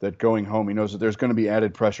that going home, he knows that there's going to be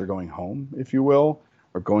added pressure going home, if you will,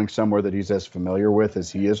 or going somewhere that he's as familiar with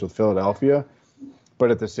as he is with Philadelphia.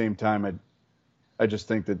 But at the same time, I just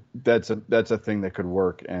think that's a thing that could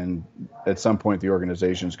work. And at some point, the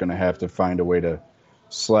organization is going to have to find a way to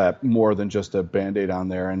slap more than just a Band-Aid on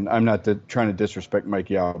there. And I'm not trying to disrespect Mike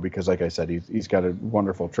Yao because, like I said, he's got a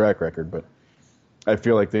wonderful track record. But I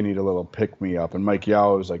feel like they need a little pick-me-up. And Mike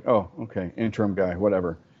Yao was like, oh, okay, interim guy,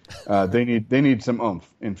 whatever. They need some oomph.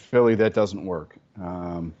 In Philly, that doesn't work.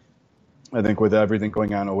 I think with everything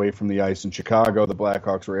going on away from the ice in Chicago, the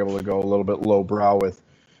Blackhawks were able to go a little bit lowbrow with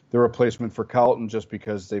the replacement for Carlton just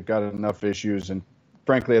because they've got enough issues. And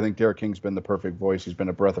frankly, I think Derek King's been the perfect voice. He's been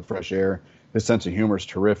a breath of fresh air. His sense of humor is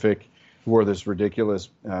terrific. He wore this ridiculous,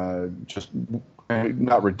 just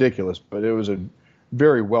not ridiculous, but it was a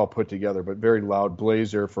very well put together, but very loud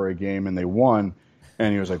blazer for a game, and they won.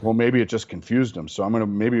 And he was like, well, maybe it just confused him. So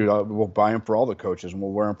we'll buy him for all the coaches and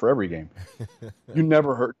we'll wear him for every game. You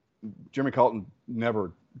never heard. Jimmy Carlton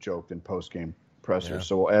never joked in post-game pressers,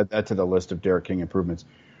 so we'll add that to the list of Derek King improvements.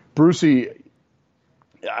 Brucey,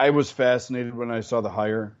 I was fascinated when I saw the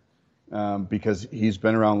hire because he's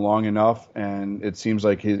been around long enough, and it seems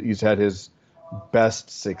like he's had his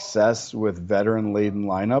best success with veteran-laden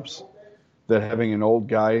lineups, that having an old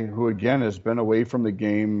guy who, again, has been away from the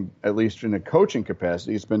game, at least in a coaching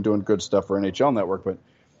capacity, he's been doing good stuff for NHL Network, but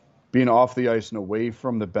being off the ice and away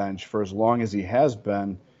from the bench for as long as he has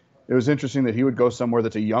been, it was interesting that he would go somewhere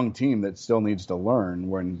that's a young team that still needs to learn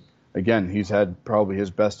when, again, he's had probably his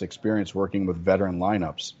best experience working with veteran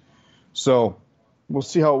lineups. So we'll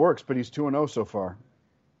see how it works, but he's 2-0 so far.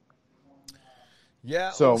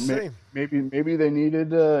 Yeah, so we'll maybe they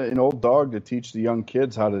needed an old dog to teach the young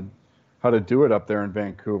kids how to do it up there in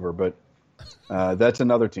Vancouver. But that's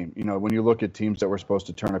another team. When you look at teams that were supposed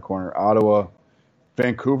to turn a corner, Ottawa,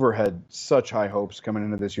 Vancouver had such high hopes coming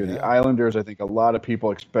into this year. Yeah. The Islanders, I think a lot of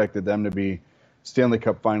people expected them to be Stanley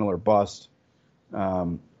Cup final or bust.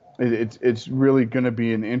 It's really going to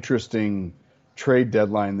be an interesting trade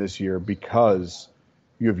deadline this year because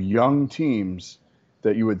you have young teams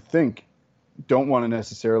that you would think don't want to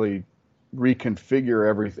necessarily reconfigure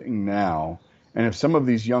everything now. And if some of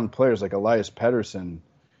these young players like Elias Pettersson,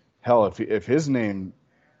 hell, if his name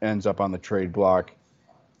ends up on the trade block,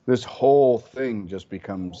 this whole thing just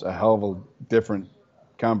becomes a hell of a different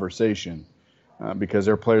conversation because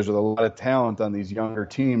there are players with a lot of talent on these younger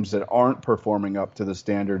teams that aren't performing up to the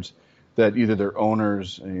standards that either their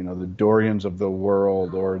owners, the Dorians of the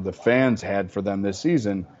world, or the fans had for them this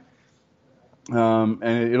season. And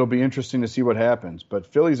it'll be interesting to see what happens. But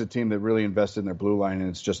Philly's a team that really invested in their blue line, and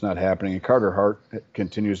it's just not happening. And Carter Hart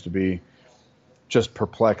continues to be just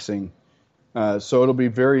perplexing. So it'll be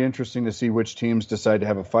very interesting to see which teams decide to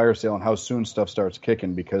have a fire sale and how soon stuff starts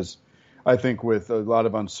kicking, because I think with a lot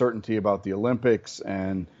of uncertainty about the Olympics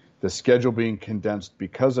and the schedule being condensed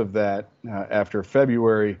because of that after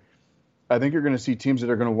February, I think you're going to see teams that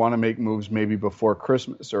are going to want to make moves maybe before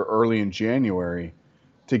Christmas or early in January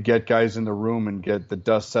to get guys in the room and get the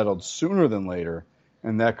dust settled sooner than later.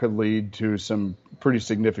 And that could lead to some pretty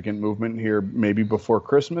significant movement here maybe before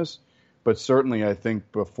Christmas. But certainly I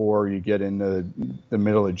think before you get into the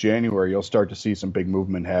middle of January, you'll start to see some big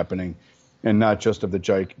movement happening, and not just of the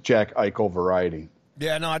Jack Eichel variety.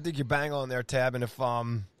 Yeah, no, I think you're bang on there, Tab. And if they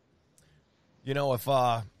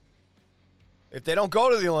don't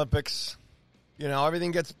go to the Olympics,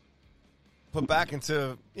 everything gets put back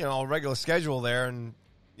into, a regular schedule there. And,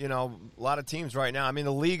 a lot of teams right now, I mean,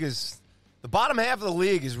 the bottom half of the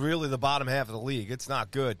league is really the bottom half of the league. It's not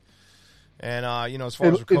good. And, as far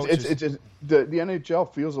as coaches. The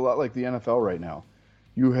NHL feels a lot like the NFL right now.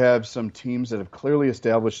 You have some teams that have clearly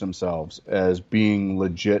established themselves as being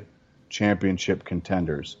legit championship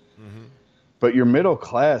contenders. Mm-hmm. But your middle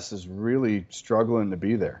class is really struggling to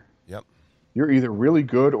be there. Yep. You're either really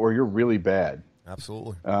good or you're really bad.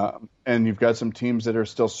 Absolutely. And you've got some teams that are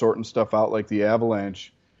still sorting stuff out, like the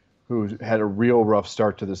Avalanche, who had a real rough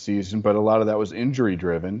start to the season, but a lot of that was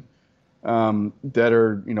injury-driven.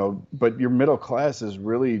 But your middle class is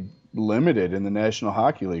really limited in the National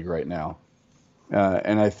Hockey League right now.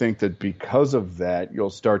 And I think that because of that, you'll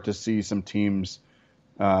start to see some teams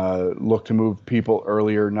look to move people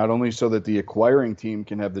earlier, not only so that the acquiring team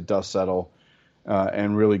can have the dust settle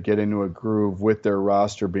and really get into a groove with their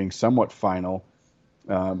roster being somewhat final,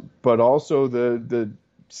 but also the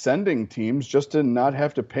sending teams just to not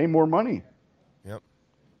have to pay more money. Yep.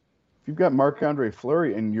 If you've got Marc-Andre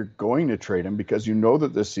Fleury and you're going to trade him because you know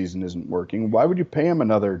that this season isn't working, why would you pay him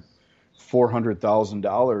another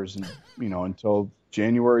 $400,000 until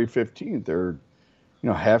January 15th or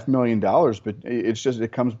 $500,000? But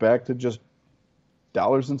it comes back to just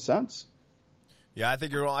dollars and cents. Yeah, I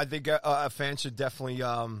think you're. I think fans should definitely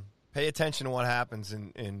pay attention to what happens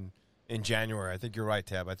in January. I think you're right,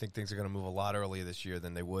 Tab. I think things are going to move a lot earlier this year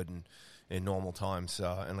than they would in normal times.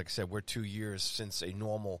 And like I said, we're 2 years since a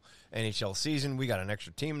normal NHL season. We got an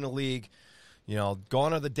extra team in the league.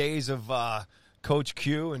 Gone are the days of Coach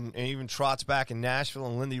Q and even Trotz back in Nashville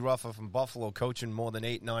and Lindy Ruff from Buffalo coaching more than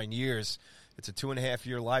 8-9 years. It's a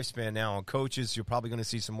 2.5-year lifespan now on coaches. You're probably going to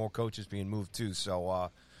see some more coaches being moved too. So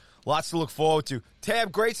lots to look forward to.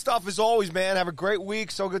 Tab, great stuff as always, man. Have a great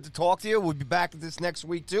week. So good to talk to you. We'll be back at this next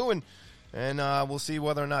week too, and we'll see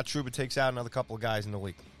whether or not Trouba takes out another couple of guys in the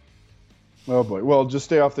league. Oh, boy. Well, just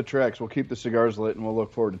stay off the tracks. We'll keep the cigars lit, and we'll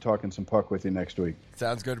look forward to talking some puck with you next week.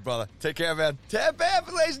 Sounds good, brother. Take care, man. Tab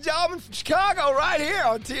Baffin, ladies and gentlemen, from Chicago, right here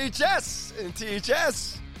on THS. And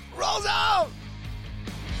THS rolls out.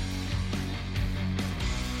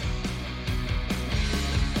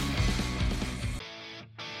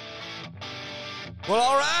 Well,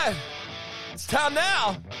 all right. It's time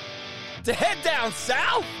now to head down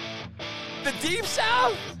south. The deep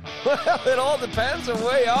south? Well, it all depends on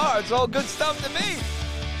where you are. It's all good stuff to me.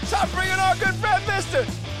 So I'm bringing our good friend, Mr.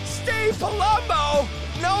 Steve Palumbo,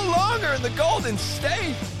 no longer in the Golden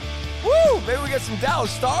State. Woo! Maybe we get some Dallas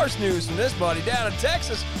Stars news from this buddy down in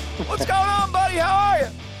Texas. What's going on, buddy? How are you?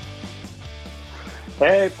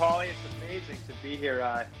 Hey, Paulie. It's amazing to be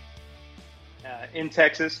here in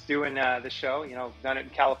Texas doing the show. Done it in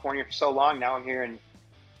California for so long. Now I'm here in,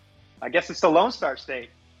 I guess it's the Lone Star State.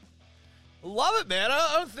 Love it, man.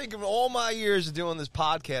 I don't think in all my years of doing this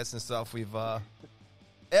podcast and stuff, we've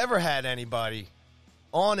ever had anybody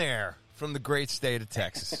on air from the great state of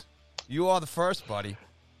Texas. You are the first, buddy.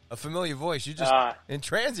 A familiar voice. You just in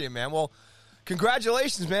transient, man. Well,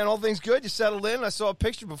 congratulations, man. All things good. You settled in. I saw a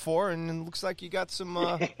picture before, and it looks like you got some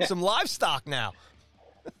livestock now.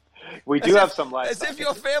 We do have some livestock. As if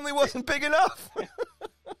your family wasn't big enough.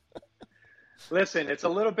 Listen, it's a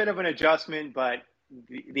little bit of an adjustment, but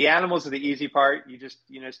the animals are the easy part. You just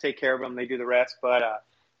take care of them. They do the rest. But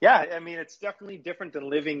Yeah, I mean, it's definitely different than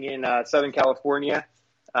living in Southern California.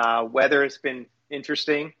 Weather has been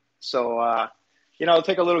interesting. So, it'll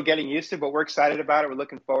take a little getting used to, but we're excited about it. We're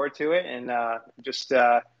looking forward to it, and just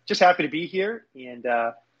happy to be here. And,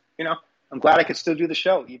 I'm glad I could still do the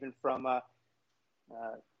show, even from,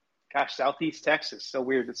 Southeast Texas. So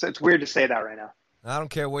weird. It's weird to say that right now. I don't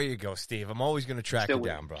care where you go, Steve. I'm always going to track you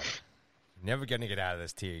down, brother. Never going to get out of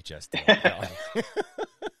this THS thing.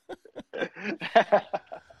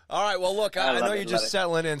 All right, well, look, I know you're just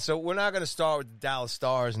settling in, so we're not going to start with the Dallas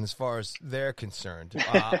Stars and as far as they're concerned.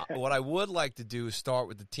 What I would like to do is start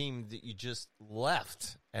with the team that you just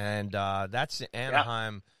left, and that's the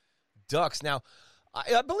Anaheim Ducks. Now,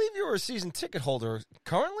 I believe you were a season ticket holder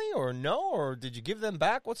currently, or no, or did you give them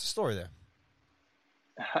back? What's the story there?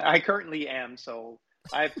 I currently am, so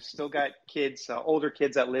I've still got kids, older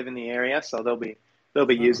kids that live in the area, so they'll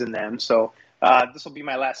be using them. So this will be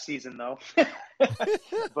my last season, though.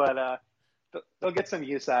 But they'll get some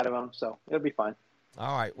use out of them, so it'll be fun.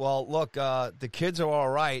 All right. Well, look, the kids are all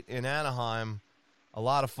right in Anaheim. A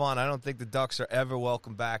lot of fun. I don't think the Ducks are ever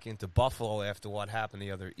welcome back into Buffalo after what happened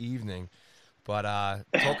the other evening. But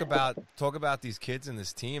talk about these kids and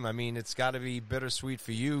this team. I mean, it's got to be bittersweet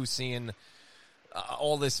for you seeing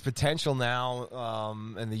all this potential now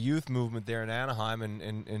and the youth movement there in Anaheim,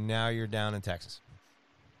 and now you're down in Texas.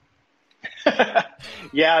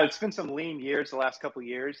 Yeah, it's been some lean years the last couple of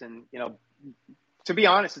years, and to be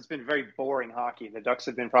honest, it's been very boring hockey. The Ducks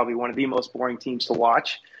have been probably one of the most boring teams to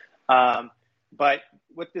watch. But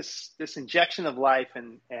with this injection of life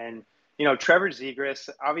and Trevor Zegras,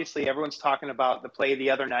 obviously everyone's talking about the play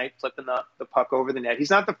the other night, flipping the puck over the net. He's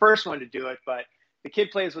not the first one to do it, but the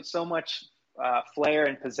kid plays with so much flair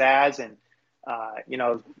and pizzazz, and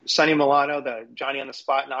Sonny Milano, the Johnny on the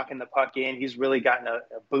spot, knocking the puck in. He's really gotten a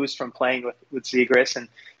boost from playing with Zegras. And,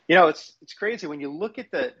 it's crazy when you look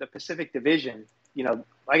at the Pacific Division,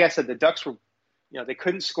 like I said, the Ducks were, they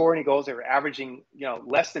couldn't score any goals. They were averaging,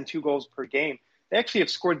 less than 2 goals per game. They actually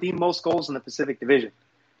have scored the most goals in the Pacific Division.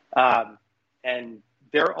 And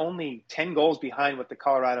they're only 10 goals behind what the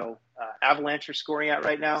Colorado Avalanche are scoring at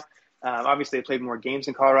right now. Obviously they played more games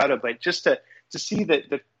in Colorado, but just to see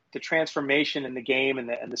the transformation in the game and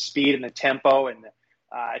the speed and the tempo, and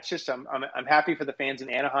it's just I'm happy for the fans in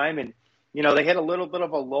Anaheim. And they had a little bit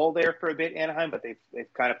of a lull there for a bit, Anaheim, but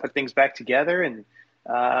they've kind of put things back together. And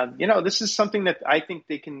this is something that I think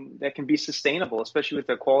that can be sustainable, especially with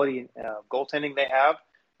the quality goaltending they have.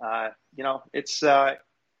 It's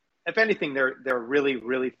if anything, they're a really,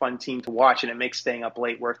 really fun team to watch, and it makes staying up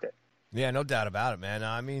late worth it. Yeah, no doubt about it, man.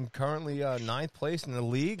 I mean, currently 9th place in the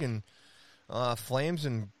league, and Flames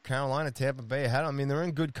and Carolina, Tampa Bay ahead. I mean, they're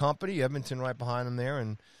in good company. Edmonton right behind them there,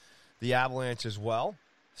 and the Avalanche as well.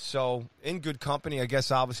 So in good company, I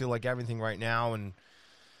guess, obviously, like everything right now. And,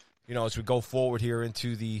 as we go forward here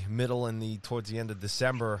into the middle and towards the end of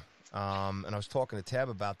December, and I was talking to Tab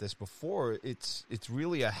about this before, it's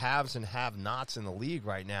really a haves and have-nots in the league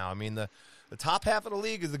right now. I mean, the top half of the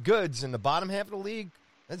league is the goods, and the bottom half of the league,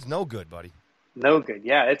 that's no good, buddy. No good.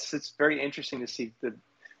 Yeah, it's very interesting to see the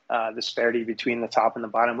disparity between the top and the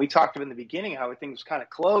bottom. We talked in the beginning how everything was kind of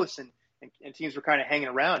close and teams were kind of hanging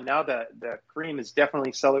around. Now the cream is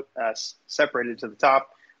definitely separated to the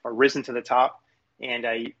top, or risen to the top,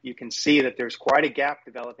 and you can see that there's quite a gap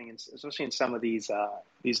developing, especially in some of these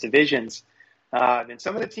divisions. And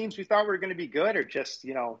some of the teams we thought were going to be good are just,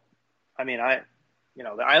 the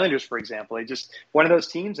Islanders, for example, they just one of those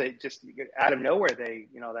teams. They just out of nowhere,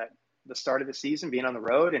 that the start of the season being on the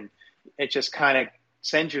road, and it just kind of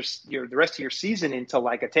sends the rest of your season into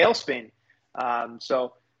like a tailspin.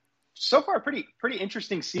 So far, pretty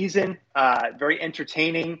interesting season. Very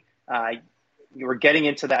entertaining. We're getting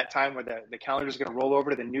into that time where the calendar is going to roll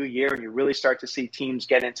over to the new year, and you really start to see teams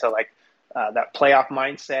get into like that playoff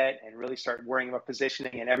mindset and really start worrying about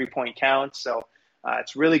positioning, and every point counts. So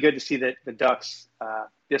it's really good to see that the Ducks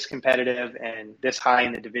this competitive and this high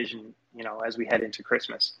in the division, as we head into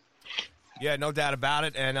Christmas. Yeah, no doubt about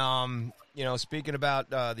it. And, speaking about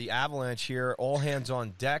the Avalanche here, all hands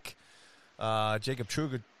on deck. Jacob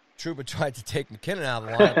Trouba tried to take McKinnon out of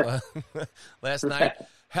the lineup last night.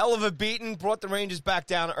 Hell of a beating, brought the Rangers back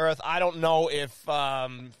down to earth. I don't know if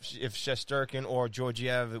Shesterkin or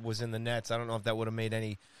Georgiev was in the nets. I don't know if that would have made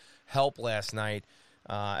any help last night.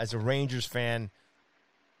 As a Rangers fan,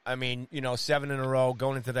 I mean, 7 in a row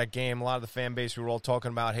going into that game, a lot of the fan base, we were all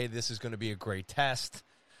talking about, hey, this is going to be a great test.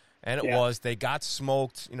 And it was. They got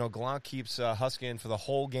smoked. Gallant keeps Husky for the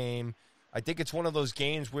whole game. I think it's one of those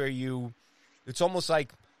games where it's almost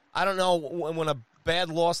like, I don't know, when a bad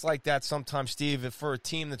loss like that sometimes, Steve, if for a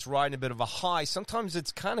team that's riding a bit of a high, sometimes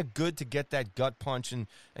it's kind of good to get that gut punch and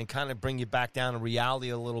kind of bring you back down to reality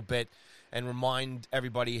a little bit and remind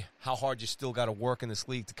everybody how hard you still got to work in this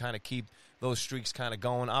league to kind of keep those streaks kind of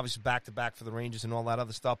going. Obviously, back-to-back for the Rangers and all that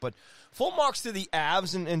other stuff. But full marks to the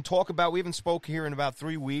Avs and talk about, we haven't spoke here in about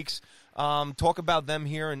 3 weeks. Talk about them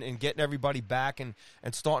here and getting everybody back and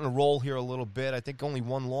starting to roll here a little bit. I think only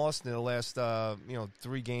one loss in the last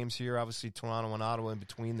 3 games here. Obviously, Toronto and Ottawa in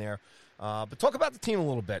between there. But talk about the team a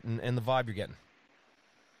little bit and the vibe you're getting.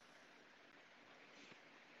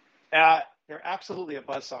 They're absolutely a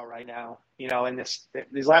buzzsaw right now. In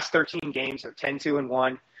these last 13 games, they're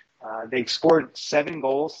 10-2-1. They've scored 7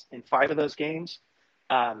 goals in 5 of those games.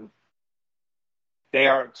 They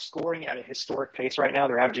are scoring at a historic pace right now.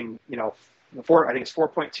 They're averaging, I think it's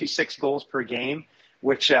 4.26 goals per game,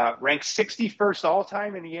 which ranks 61st all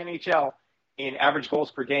time in the NHL in average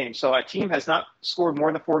goals per game. So a team has not scored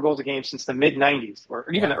more than 4 goals a game since the mid 90s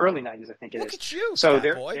or even the early 90s, I think it is. Look at you, so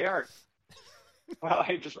boy. They are. Well,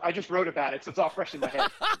 I just wrote about it, so it's all fresh in my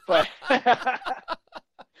head. But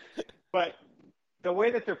but the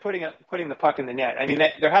way that they're putting the puck in the net, I mean,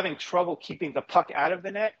 they're having trouble keeping the puck out of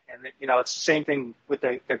the net, and it's the same thing with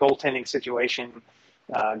their goaltending situation,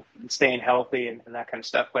 staying healthy and that kind of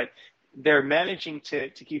stuff. But they're managing to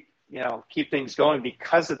keep things going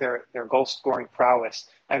because of their goal scoring prowess.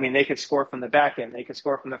 I mean, they could score from the back end, they could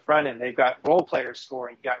score from the front end. They've got role players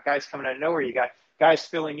scoring. You got guys coming out of nowhere. You got guys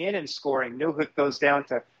filling in and scoring. Newhook goes down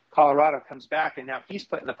to Colorado, comes back, and now he's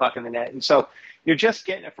putting the puck in the net. And so you're just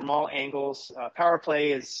getting it from all angles. Power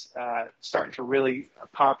play is starting to really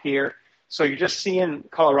pop here. So you're just seeing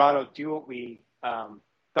Colorado do what we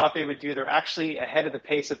thought they would do. They're actually ahead of the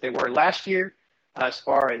pace that they were last year as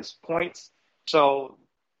far as points. So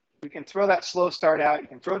we can throw that slow start out. You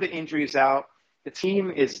can throw the injuries out. The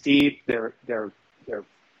team is deep. They're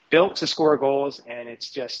built to score goals, and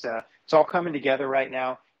it's just it's all coming together right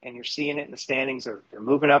now. And you're seeing it in the standings. They're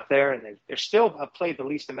moving up there, and they still have played the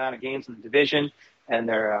least amount of games in the division, and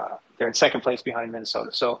they're in second place behind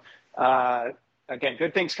Minnesota. So again,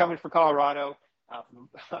 good things coming for Colorado.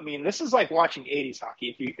 I mean, this is like watching '80s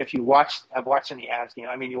hockey. If you have watched any Avs game,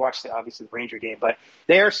 I mean, you watched obviously the Ranger game, but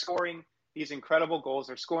they are scoring these incredible goals.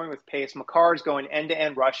 They're scoring with pace. Makar's going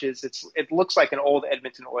end-to-end rushes. It looks like an old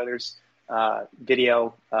Edmonton Oilers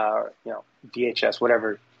video, DHS,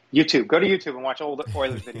 whatever. YouTube. Go to YouTube and watch old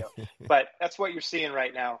Oilers video. But that's what you're seeing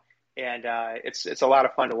right now, and it's a lot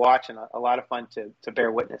of fun to watch and a lot of fun to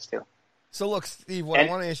bear witness to. So look, Steve, what I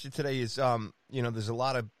want to ask you today is, there's a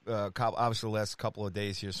lot of obviously the last couple of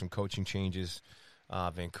days here, some coaching changes,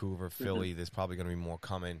 Vancouver, Philly. Mm-hmm. There's probably going to be more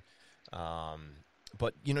coming.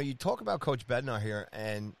 But you talk about Coach Bednar here,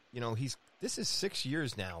 and this is 6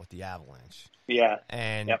 years now with the Avalanche. Yeah,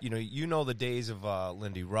 and yep. you know the days of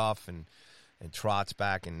Lindy Ruff and Trotz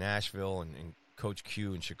back in Nashville and Coach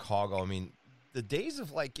Q in Chicago. I mean, the days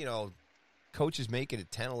of coaches making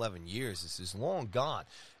it 10, 11 years is long gone.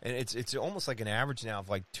 And it's almost like an average now of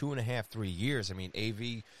 2.5, 3 years. I mean, AV,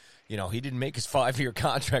 he didn't make his 5-year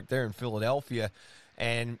contract there in Philadelphia.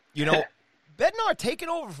 And, Bednar taking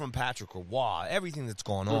over from Patrick Roy, everything that's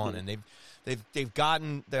gone on. And they've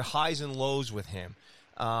gotten their highs and lows with him.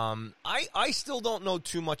 I still don't know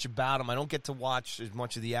too much about him. I don't get to watch as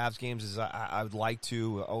much of the Avs games as I would like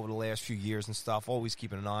to over the last few years and stuff. Always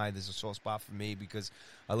keeping an eye. There's a soft spot for me because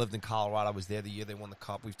I lived in Colorado. I was there the year they won the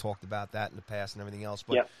Cup. We've talked about that in the past and everything else.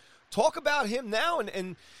 But talk about him now,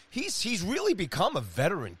 and he's really become a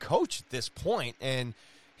veteran coach at this point, and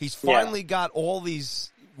he's finally got all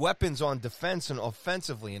these weapons on defense and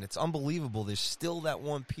offensively, and it's unbelievable. There's still that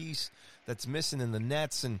one piece that's missing in the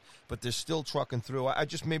nets, but they're still trucking through. I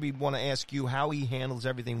just maybe want to ask you how he handles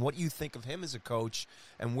everything, what you think of him as a coach,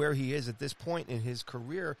 and where he is at this point in his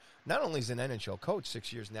career, not only as an NHL coach,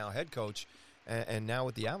 6 years now head coach, and now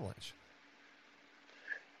with the Avalanche.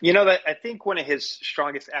 I think one of his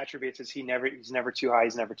strongest attributes is he's never too high,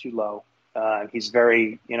 he's never too low. He's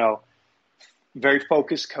very, very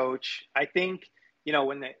focused coach. I think,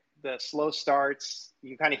 when the slow starts,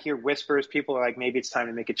 you kind of hear whispers. People are like, maybe it's time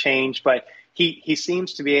to make a change. But he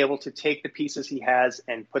seems to be able to take the pieces he has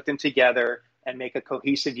and put them together and make a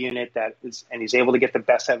cohesive unit and he's able to get the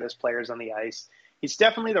best out of his players on the ice. He's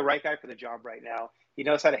definitely the right guy for the job right now. He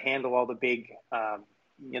knows how to handle all the big,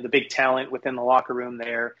 the big talent within the locker room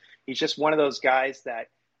there. He's just one of those guys that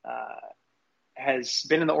has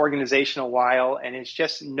been in the organization a while and is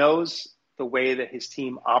just knows the way that his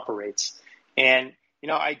team operates. And,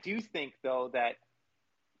 I do think, though, that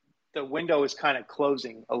the window is kind of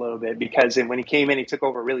closing a little bit because when he came in, he took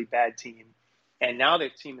over a really bad team. and now their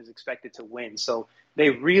team is expected to win. So they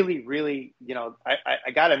really, really,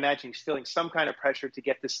 I got to imagine he's feeling some kind of pressure to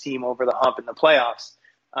get this team over the hump in the playoffs.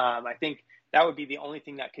 I think that would be the only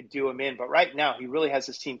thing that could do him in. But right now, he really has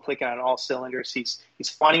his team clicking on all cylinders. He's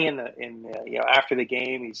funny after the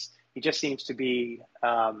game. He just seems to be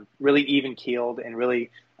really even keeled and really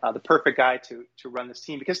the perfect guy to run this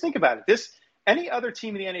team. Because think about it, any other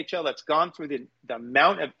team in the NHL that's gone through the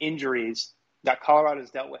amount of injuries that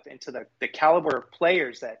Colorado's dealt with, and to the caliber of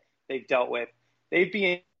players that they've dealt with, they'd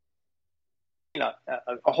be in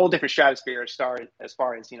a whole different stratosphere as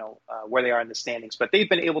far as where they are in the standings. But they've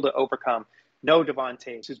been able to overcome no Devon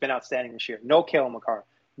Toews, who's been outstanding this year, no Cale Makar,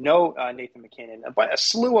 no Nathan McKinnon, but a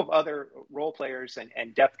slew of other role players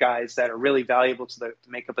and depth guys that are really valuable to the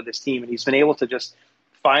makeup of this team. And he's been able to just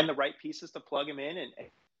find the right pieces to plug him in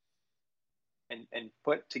and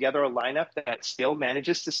put together a lineup that still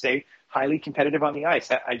manages to stay highly competitive on the ice.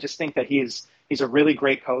 I just think that he's a really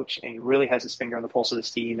great coach, and he really has his finger on the pulse of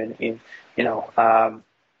this team. And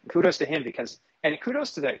kudos to him and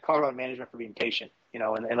kudos to the Colorado management for being patient,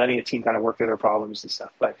 and letting the team kind of work through their problems and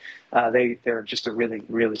stuff. But they're just a really,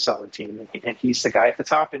 really solid team, and he's the guy at the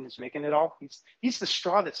top and is making it all. He's the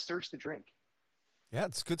straw that stirs the drink. Yeah,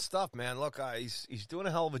 it's good stuff, man. Look, he's doing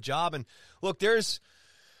a hell of a job, and look, there's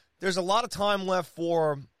a lot of time left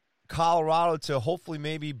for Colorado to hopefully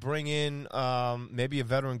maybe bring in maybe a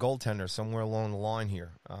veteran goaltender somewhere along the line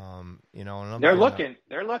here. They're looking.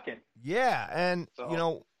 Yeah, and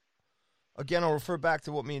again, I'll refer back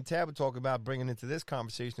to what me and Tab were talking about, bringing into this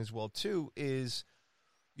conversation as well too. Is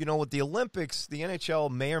with the Olympics, the NHL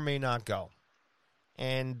may or may not go,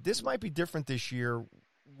 and this might be different this year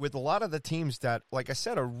with a lot of the teams that, like I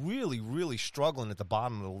said, are really, really struggling at the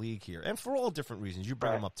bottom of the league here, and for all different reasons. You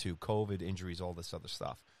bring them up too: COVID, injuries, all this other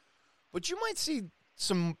stuff. But you might see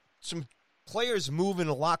some players moving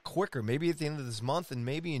a lot quicker, maybe at the end of this month and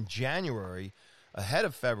maybe in January, ahead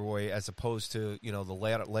of February, as opposed to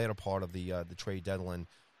the later part of the trade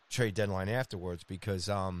deadline afterwards. Because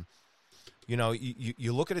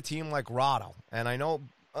you look at a team like Rado, and I know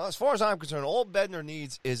as far as I'm concerned, all Bednar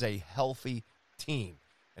needs is a healthy team,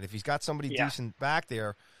 and if he's got somebody decent back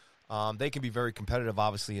there, they can be very competitive.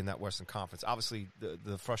 Obviously, in that Western Conference, obviously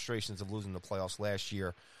the frustrations of losing the playoffs last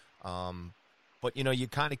year. But you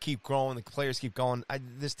kind of keep growing. The players keep going.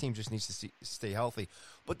 This team just needs to stay healthy.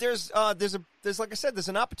 But there's like I said, there's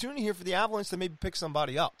an opportunity here for the Avalanche to maybe pick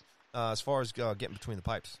somebody up as far as getting between the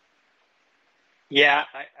pipes. Yeah,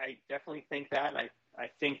 I definitely think that. And I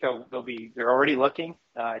think they're already looking.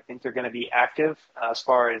 I think they're going to be active as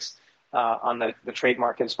far as on the trade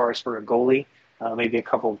market, as far as for a goalie, maybe a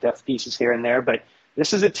couple of depth pieces here and there. But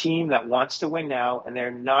this is a team that wants to win now, and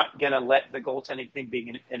they're not going to let the goaltending thing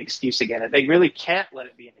be an excuse again. They really can't let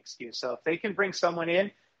it be an excuse. So if they can bring someone in,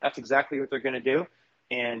 that's exactly what they're going to do.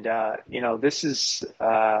 And, this is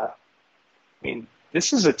a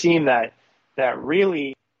team that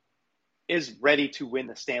really is ready to win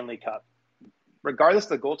the Stanley Cup. Regardless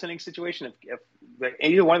of the goaltending situation, if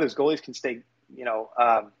either one of those goalies can stay,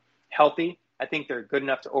 healthy, I think they're good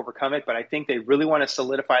enough to overcome it, but I think they really want to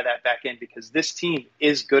solidify that back end because this team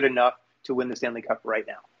is good enough to win the Stanley Cup right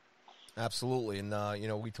now. Absolutely. And,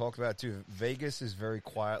 we talked about it too. Vegas is very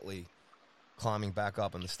quietly climbing back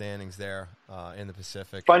up in the standings there in the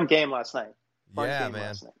Pacific. Fun game last night.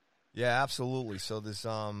 Man. Yeah, absolutely. So there's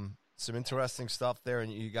some interesting stuff there,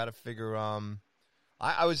 and you got to figure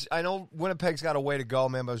I know Winnipeg's got a way to go,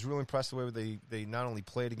 man, but I was really impressed the way they not only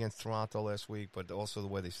played against Toronto last week, but also the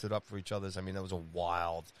way they stood up for each other. I mean, that was a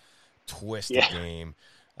wild, twisted game,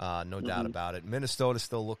 no doubt about it. Minnesota's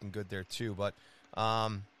still looking good there, too. But,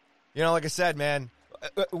 like I said, man,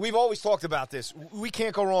 we've always talked about this. We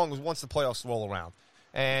can't go wrong once the playoffs roll around.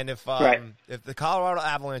 And if the Colorado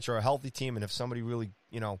Avalanche are a healthy team and if somebody really,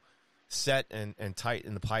 set and tight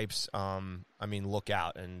in the pipes, look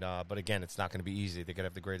out. And but again, it's not going to be easy. They're going to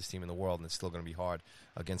have the greatest team in the world, and it's still going to be hard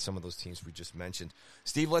against some of those teams we just mentioned.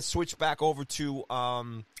 Steve, let's switch back over to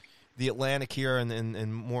the Atlantic here,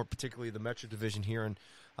 and more particularly the Metro Division here. And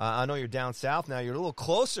I know you're down south now. You're a little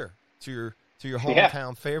closer to your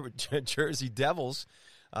hometown favorite Jersey Devils.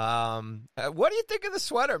 What do you think of the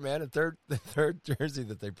sweater, man? The third jersey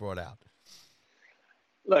that they brought out.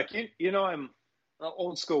 Look, I'm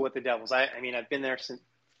old school with the Devils. I've been there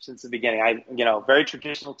since the beginning. Very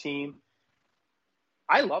traditional team.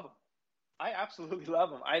 I love them. I absolutely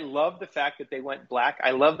love them. I love the fact that they went black.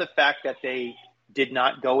 I love the fact that they did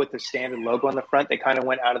not go with the standard logo on the front. They kind of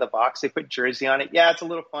went out of the box. They put jersey on it. Yeah, it's a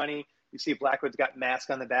little funny. You see Blackwood's got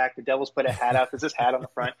mask on the back. The Devils put a hat out. There's this hat on the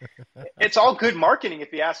front. It's all good marketing,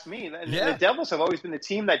 if you ask me. And the Devils have always been the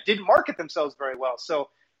team that didn't market themselves very well. So,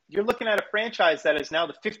 you're looking at a franchise that is now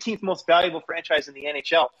the 15th most valuable franchise in the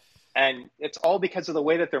NHL. And it's all because of the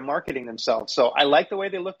way that they're marketing themselves. So I like the way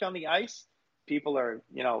they looked on the ice. People are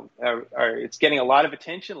it's getting a lot of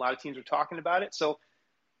attention. A lot of teams are talking about it. So,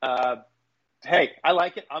 hey, I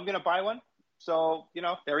like it. I'm going to buy one. So,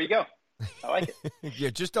 there you go. I like it.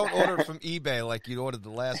 Yeah, just don't order it from eBay like you ordered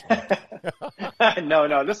the last one. No.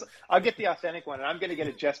 I'll get the authentic one, and I'm going to get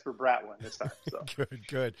a Jesper Bratt one this time. So.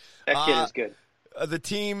 Good. That kid is good. The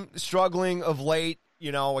team struggling of late,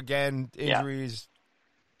 again, injuries,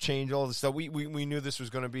 change, all this stuff. We knew this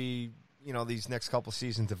was going to be, these next couple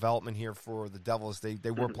seasons development here for the Devils.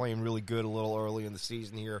 They were playing really good a little early in the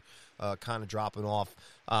season here, kind of dropping off.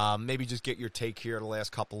 Maybe just get your take here the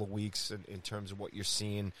last couple of weeks in terms of what you're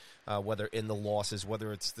seeing, whether in the losses,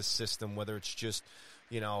 whether it's the system, whether it's just,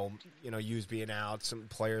 Hughes being out, some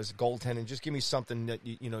players, goaltending. Just give me something that,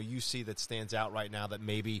 you see that stands out right now that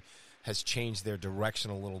maybe has changed their direction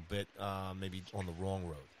a little bit, maybe on the wrong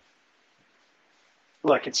road.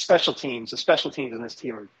 Look, it's special teams. The special teams in this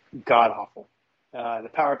team are god-awful. The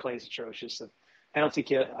power play is atrocious. The penalty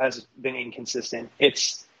kill has been inconsistent.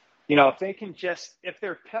 It's, if they can if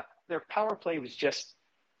their power play was just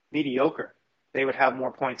mediocre, they would have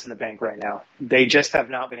more points in the bank right now. They just have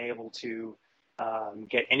not been able to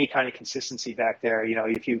get any kind of consistency back there.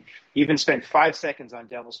 If you even spend 5 seconds on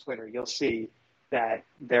Devils Twitter, you'll see that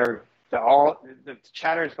the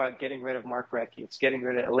chatter is about getting rid of Mark Recchi. It's getting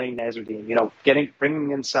rid of Elaine Nezardine,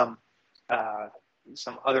 bringing in some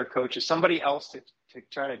other coaches, somebody else to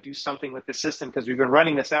try to do something with the system, because we've been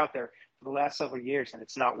running this out there for the last several years and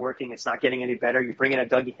it's not working. It's not getting any better. You bring in a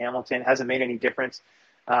Dougie Hamilton, hasn't made any difference.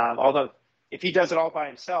 Although if he does it all by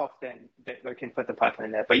himself, then they can put the puck in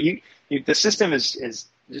the net. But the system is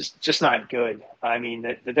just not good. I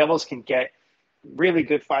mean, the Devils can get really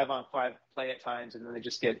good 5-on-5 play at times, and then they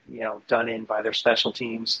just get done in by their special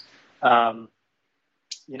teams. And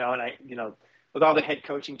with all the head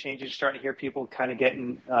coaching changes, you're starting to hear people kind of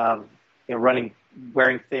getting wearing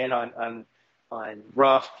thin on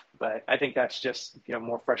Ruff. But I think that's just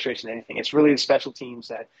more frustration than anything. It's really the special teams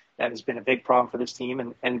that has been a big problem for this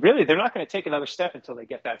team, and really they're not going to take another step until they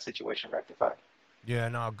get that situation rectified. Yeah,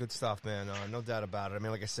 no, good stuff, man. No doubt about it. I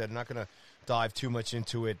mean, like I said, I'm not going to dive too much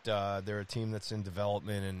into it. They're a team that's in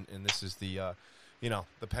development, and this is the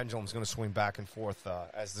pendulum's going to swing back and forth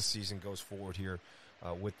as the season goes forward here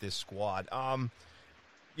with this squad.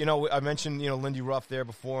 I mentioned, Lindy Ruff there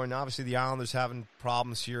before, and obviously the Islanders having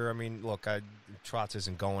problems here. I mean, look, Trotz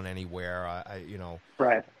isn't going anywhere,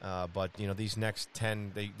 Right. But, these next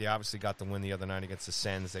 10, they obviously got the win the other night against the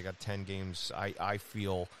Sens. They got 10 games, I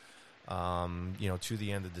feel, to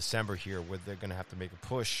the end of December here, where they're going to have to make a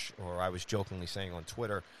push, or I was jokingly saying on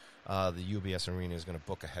Twitter, the UBS Arena is going to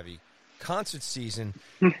book a heavy concert season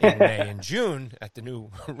in May and June at the new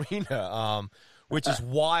arena, which is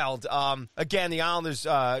wild. Again, the Islanders,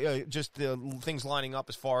 just the things lining up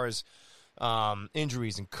as far as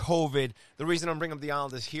injuries and COVID. The reason I'm bringing up the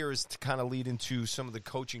Islanders here is to kind of lead into some of the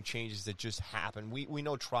coaching changes that just happened. We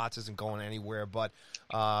know Trotz isn't going anywhere, but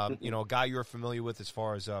a guy you're familiar with as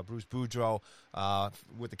far as Bruce Boudreau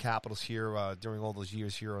with the Capitals here during all those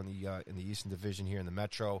years here in the Eastern Division here in the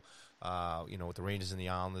Metro. With the Rangers and the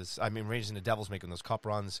Islanders. I mean, Rangers and the Devils making those cup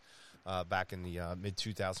runs back in the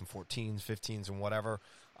mid-2014s, 15s, and whatever.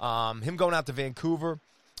 Him going out to Vancouver.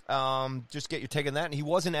 Just get your take on that. And he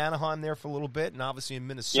was in Anaheim there for a little bit, and obviously in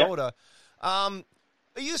Minnesota. Are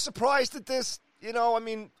you surprised at this?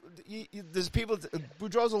 There's people.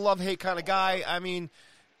 Boudreau's a love-hate kind of guy. I mean,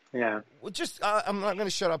 yeah. Well, I'm not going to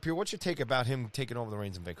shut up here. What's your take about him taking over the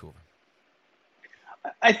reins in Vancouver?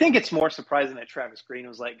 I think it's more surprising that Travis Green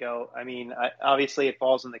was let go. I mean, obviously it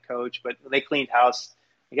falls on the coach, but they cleaned house.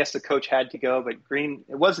 I guess the coach had to go, but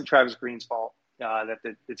it wasn't Travis Green's fault that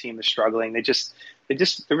the team is struggling.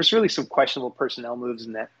 There was really some questionable personnel moves,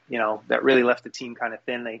 and that really left the team kind of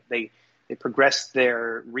thin. They progressed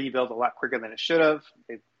their rebuild a lot quicker than it should have.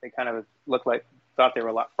 They kind of thought they were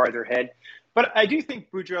a lot farther ahead. But I do think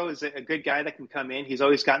Boudreau is a good guy that can come in. He's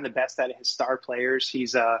always gotten the best out of his star players.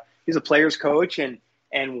 He's a player's coach,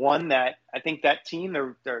 and one that I think that team,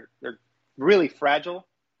 they're really fragile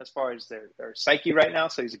as far as their psyche right now.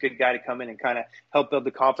 So he's a good guy to come in and kind of help build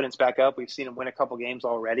the confidence back up. We've seen him win a couple games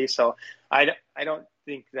already. So I don't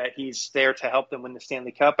think that he's there to help them win the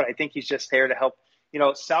Stanley Cup, but I think he's just there to help,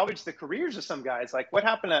 salvage the careers of some guys. Like what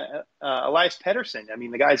happened to Elias Pettersson? I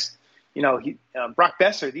mean, the guys, Brock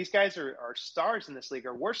Besser, these guys are stars in this league,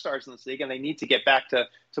 or were stars in this league, and they need to get back to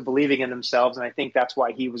believing in themselves. And I think that's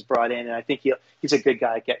why he was brought in. And I think he's a good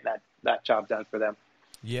guy at getting that job done for them.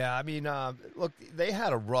 Yeah. I mean, look, they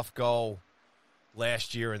had a rough go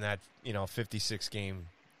last year in that, 56 game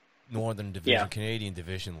Northern Division, Canadian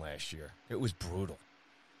Division last year. It was brutal.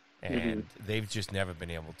 And they've just never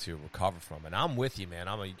been able to recover from it. And I'm with you, man.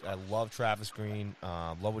 I love Travis Green.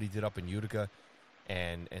 Love what he did up in Utica.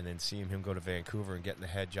 And then seeing him go to Vancouver and getting the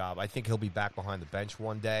head job. I think he'll be back behind the bench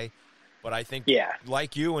one day. But I think,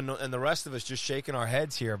 like you and the rest of us, just shaking our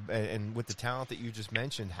heads here, and with the talent that you just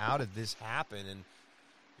mentioned, how did this happen? And,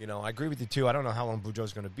 you know, I agree with you, too. I don't know how long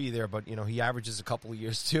Boudreau's going to be there, but, you know, he averages a couple of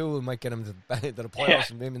years, too. It might get him to the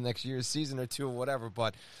playoffs maybe next year's season or two or whatever.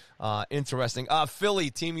 But interesting.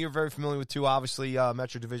 Philly, team you're very familiar with, too. Obviously,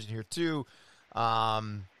 Metro Division here, too.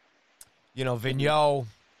 You know, Vigneault.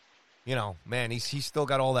 You know, man, he's still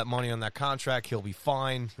got all that money on that contract. He'll be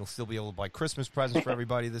fine. He'll still be able to buy Christmas presents for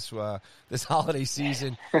everybody this holiday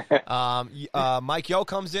season. Mike Yeo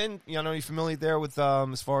comes in. You know, you're familiar there with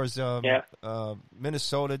as far as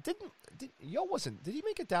Minnesota. Did he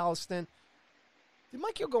make a Dallas stint? Did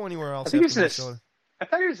Mike Yeo go anywhere else? I think I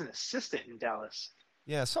thought he was an assistant in Dallas.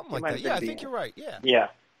 Yeah, something like that. Yeah, I think you're right. Yeah. Yeah.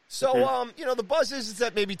 So, you know, the buzz is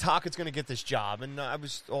that maybe Tockett's going to get this job. And I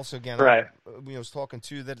was also, again, I was talking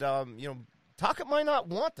to that, you know, Tocchet might not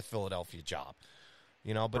want the Philadelphia job,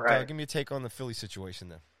 you know, but give me a take on the Philly situation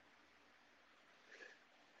then.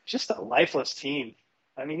 Just a lifeless team.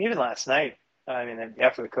 I mean, even last night,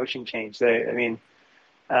 after the coaching change, they're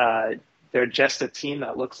just a team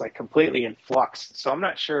that looks like completely in flux. So I'm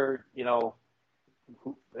not sure, you know,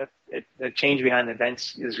 the change behind the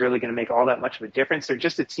bench is really going to make all that much of a difference. They're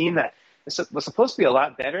just a team that was supposed to be a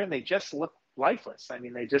lot better, and they just look lifeless. I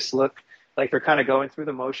mean, they just look like they're kind of going through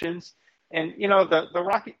the motions. And, you know,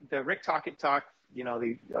 the Rick Tocchet talk, you know,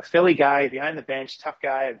 a Philly guy behind the bench, tough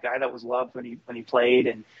guy, a guy that was loved when he played.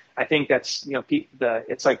 And I think that's, you know,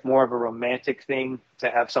 it's like more of a romantic thing to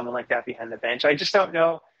have someone like that behind the bench. I just don't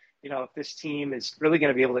know, you know, if this team is really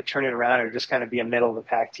going to be able to turn it around or just kind of be a middle of the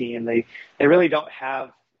pack team. They really don't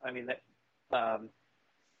have, I mean, I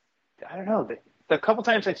don't know. The couple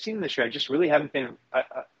times I've seen them this year, I just really haven't been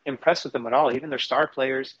impressed with them at all. Even their star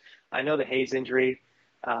players. I know the Hayes injury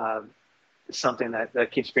is something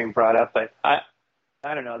that keeps being brought up, but I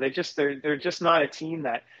don't know. They're just not a team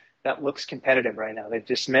that looks competitive right now. They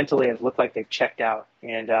just mentally have looked like they've checked out.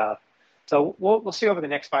 And so we'll see over the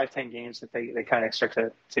next 5-10 games that they kind of start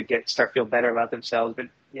to feel better about themselves. But,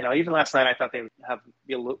 you know, even last night I thought they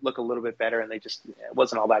would look a little bit better, and it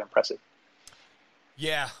wasn't all that impressive.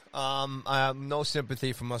 Yeah, I have no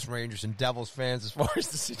sympathy from us Rangers and Devils fans as far as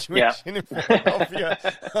the situation in Philadelphia.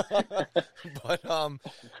 But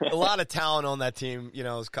a lot of talent on that team. You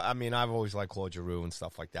know, I've always liked Claude Giroux and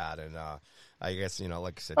stuff like that. And I guess, you know,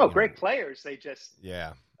 like I said. Oh, great players. They just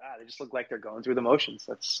they just look like they're going through the motions.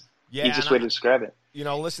 That's the easiest way to describe it. You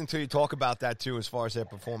know, listen to you talk about that, too, as far as their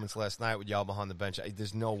performance last night with Yao behind the bench.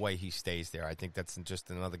 There's no way he stays there. I think that's just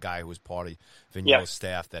another guy who was part of Vigneault's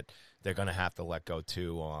staff that they're going to have to let go,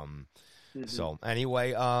 too. So,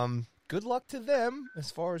 anyway, good luck to them as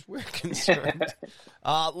far as we're concerned.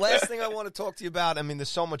 Last thing I want to talk to you about, I mean, there's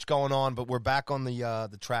so much going on, but we're back on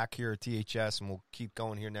the track here at THS, and we'll keep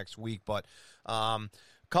going here next week. But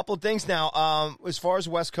couple of things now, as far as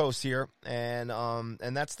West Coast here, and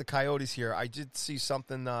that's the Coyotes here. I did see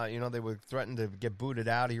something, you know, they were threatened to get booted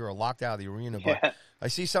out of here or locked out of the arena, but I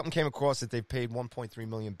see something came across that they've paid $1.3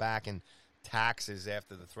 million back in taxes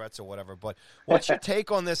after the threats or whatever. But what's your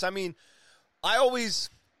take on this? I mean, I've always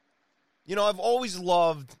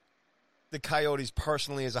loved the Coyotes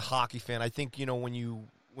personally as a hockey fan. I think, you know, when you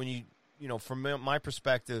know, from my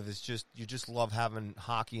perspective, it's just, you just love having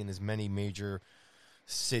hockey in as many major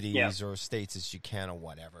cities or states as you can or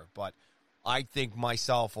whatever. But I think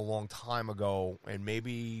myself a long time ago, and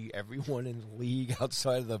maybe everyone in the league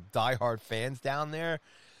outside of the diehard fans down there,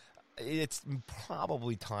 it's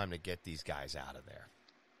probably time to get these guys out of there,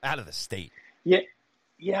 out of the state. Yeah,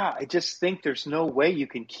 I just think there's no way you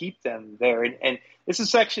can keep them there. And this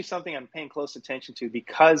is actually something I'm paying close attention to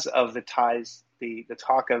because of the ties, the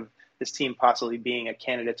talk of this team possibly being a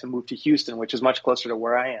candidate to move to Houston, which is much closer to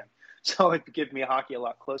where I am. So it gives me hockey a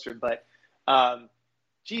lot closer. But, I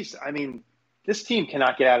mean, this team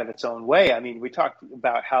cannot get out of its own way. I mean, we talked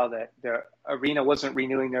about how their arena wasn't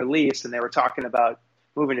renewing their lease, and they were talking about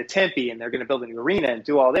moving to Tempe, and they're going to build a new arena and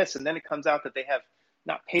do all this. And then it comes out that they have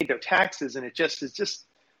not paid their taxes, and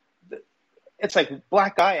it's like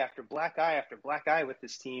black eye after black eye after black eye with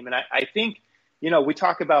this team. And I think, you know, we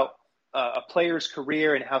talk about a player's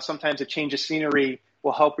career and how sometimes a change of scenery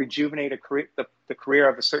will help rejuvenate the career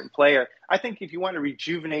of a certain player. I think if you want to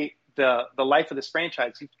rejuvenate the life of this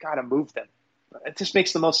franchise, you've got to move them. It just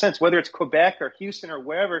makes the most sense, whether it's Quebec or Houston or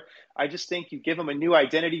wherever. I just think you give them a new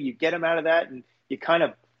identity, you get them out of that, and you kind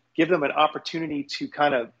of give them an opportunity to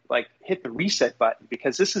kind of like hit the reset button,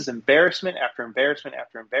 because this is embarrassment after embarrassment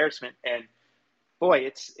after embarrassment. And boy,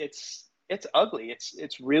 it's ugly.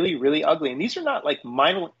 It's really, really ugly. And these are not like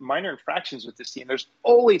minor infractions with this team. There's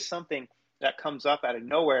always something that comes up out of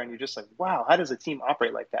nowhere, and you're just like, wow, how does a team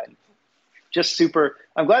operate like that? And just super.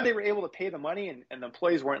 I'm glad they were able to pay the money and the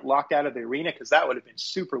employees weren't locked out of the arena, because that would have been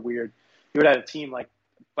super weird. You would have had a team like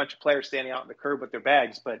a bunch of players standing out on the curb with their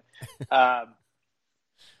bags. But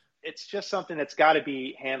it's just something that's got to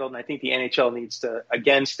be handled, and I think the NHL needs to,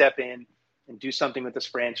 again, step in and do something with this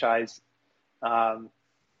franchise.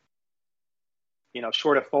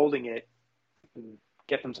 Short of folding it, and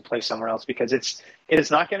get them to play somewhere else, because it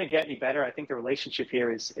is not going to get any better. I think the relationship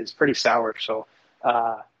here is pretty sour. So,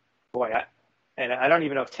 I don't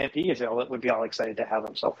even know if Tempe would be all excited to have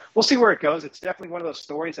them. So we'll see where it goes. It's definitely one of those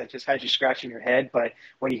stories that just has you scratching your head. But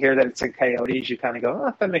when you hear that it's a Coyotes, you kind of go,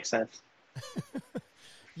 oh, that makes sense.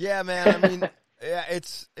 Yeah, man. I mean, yeah,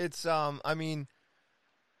 it's. I mean,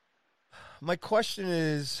 my question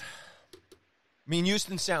is,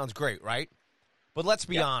 Houston sounds great, right? But let's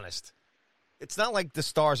be honest. It's not like the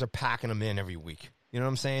Stars are packing them in every week. You know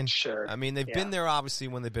what I'm saying? Sure. I mean, they've been there, obviously,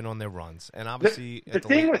 when they've been on their runs. And obviously, the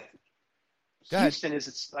thing with Houston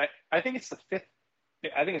is I think it's the fifth.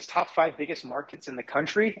 I think it's top 5 biggest markets in the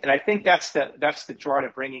country. And I think that's the draw to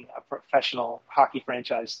bringing a professional hockey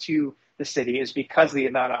franchise to the city, is because of the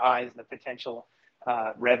amount of eyes and the potential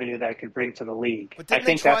revenue that it could bring to the league. But I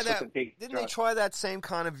think that's what's a big Didn't they try that same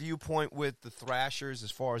kind of viewpoint with the Thrashers,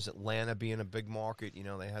 as far as Atlanta being a big market?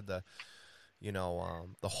 They had the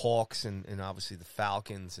Hawks and obviously the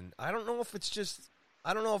Falcons. And I don't know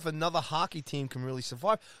if another hockey team can really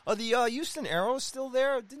survive. Are the Houston Aeros still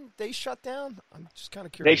there? Didn't they shut down? I'm just kind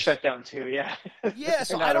of curious. They shut down too, yeah. Yeah,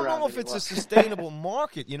 so I don't know if it's a sustainable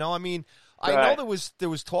market. I mean, I know there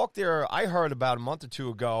was talk there. I heard about a month or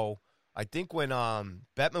two ago, I think when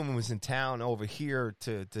Bettman was in town over here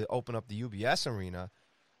to open up the UBS arena,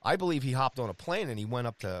 I believe he hopped on a plane and he went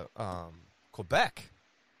up to Quebec.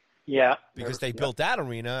 Yeah. Because they built that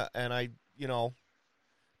arena, and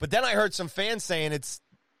but then I heard some fans saying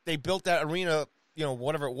they built that arena,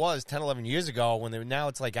 whatever it was, 10, 11 years ago, when now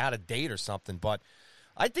it's like out of date or something. But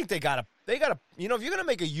I think they gotta, if you're going to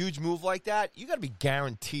make a huge move like that, you got to be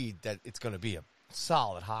guaranteed that it's going to be a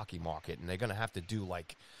solid hockey market, and they're going to have to do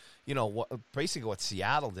basically what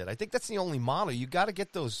Seattle did. I think that's the only model. You got to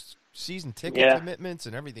get those season ticket commitments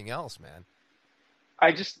and everything else, man.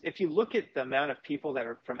 If you look at the amount of people that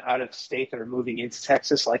are from out of state that are moving into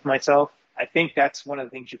Texas, like myself, I think that's one of the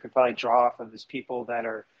things you could probably draw off of, is people that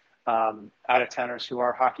are out of towners who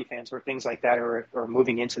are hockey fans or things like that, or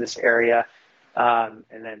moving into this area, and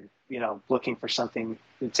then looking for something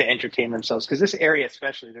to entertain themselves. Because this area,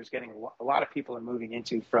 especially, there's getting a lot of people are moving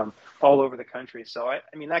into from all over the country. So I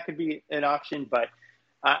mean that could be an option, but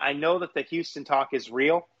I know that the Houston talk is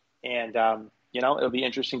real, and it'll be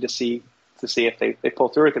interesting to see if they pull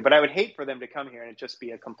through with it. But I would hate for them to come here and it just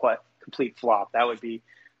be a complete flop. That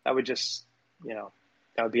would just,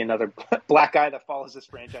 that would be another black eye that follows this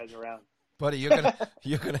franchise around. Buddy, you're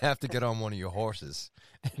gonna have to get on one of your horses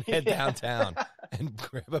and head downtown and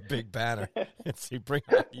grab a big banner and say, "Bring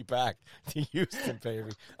hockey back to Houston, baby."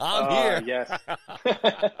 I'm here. Yes.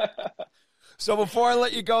 So before I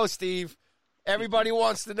let you go, Steve, everybody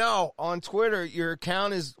wants to know on Twitter, your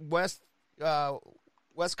account is West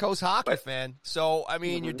Coast Hockey Fan. So I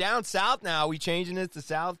mean, you're down south now. Are we changing it to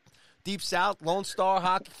South? Deep South, Lone Star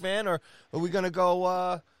Hockey Fan, or are we going to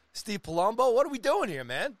go Steve Palumbo? What are we doing here,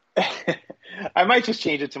 man? I might just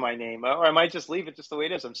change it to my name, or I might just leave it just the way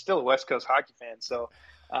it is. I'm still a West Coast Hockey Fan, so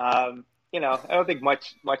I don't think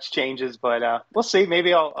much changes, but we'll see.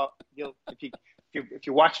 Maybe if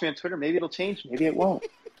you watch me on Twitter, maybe it'll change, maybe it won't.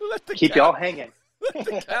 Keep you all hanging. Let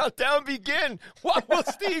the countdown begin. What will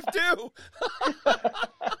Steve do?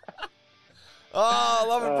 Oh, I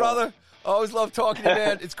love it, brother. Always love talking to you,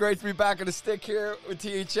 man. It's great to be back on the stick here with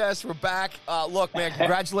THS. We're back. Look, man,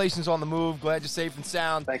 congratulations on the move. Glad you're safe and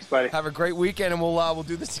sound. Thanks, buddy. Have a great weekend, and we'll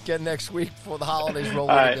do this again next week before the holidays roll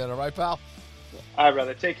in again. All right, pal? All right,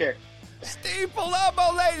 brother. Take care. Steve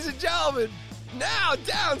Palumbo, ladies and gentlemen. Now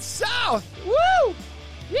down south. Woo!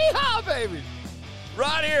 Yeehaw, baby.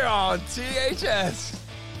 Right here on THS.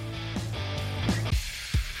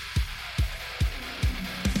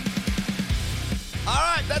 All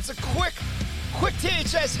right, that's a quick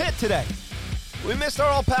THS hit today. We missed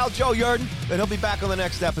our old pal Joe Yerdon, but he'll be back on the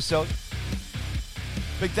next episode.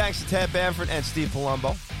 Big thanks to Ted Bamford and Steve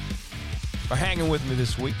Palumbo for hanging with me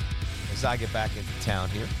this week as I get back into town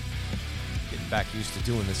here. Getting back used to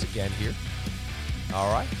doing this again here.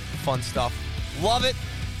 All right, fun stuff. Love it.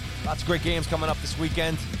 Lots of great games coming up this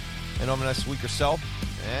weekend and over the next week or so.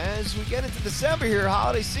 As we get into December here,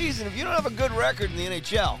 holiday season, if you don't have a good record in the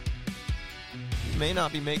NHL, you may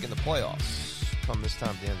not be making the playoffs come this time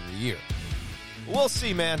at the end of the year. But we'll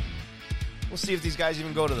see, man. We'll see if these guys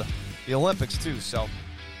even go to the Olympics, too. So,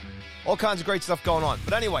 all kinds of great stuff going on.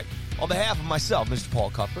 But anyway, on behalf of myself, Mr.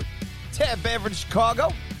 Paul Cuthbert, Ted Bevan in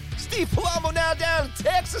Chicago, Steve Palumbo now down in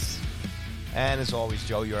Texas, and as always,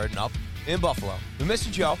 Joe Yardin up in Buffalo. We miss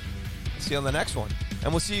you, Joe. See you on the next one.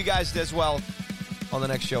 And we'll see you guys as well on the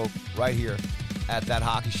next show right here at That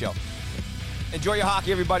Hockey Show. Enjoy your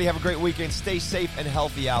hockey, everybody. Have a great weekend. Stay safe and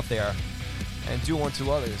healthy out there. And do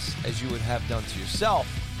unto others as you would have done to yourself.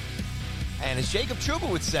 And as Jacob Trouba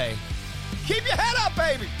would say, keep your head up,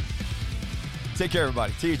 baby. Take care,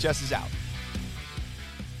 everybody. THS is out.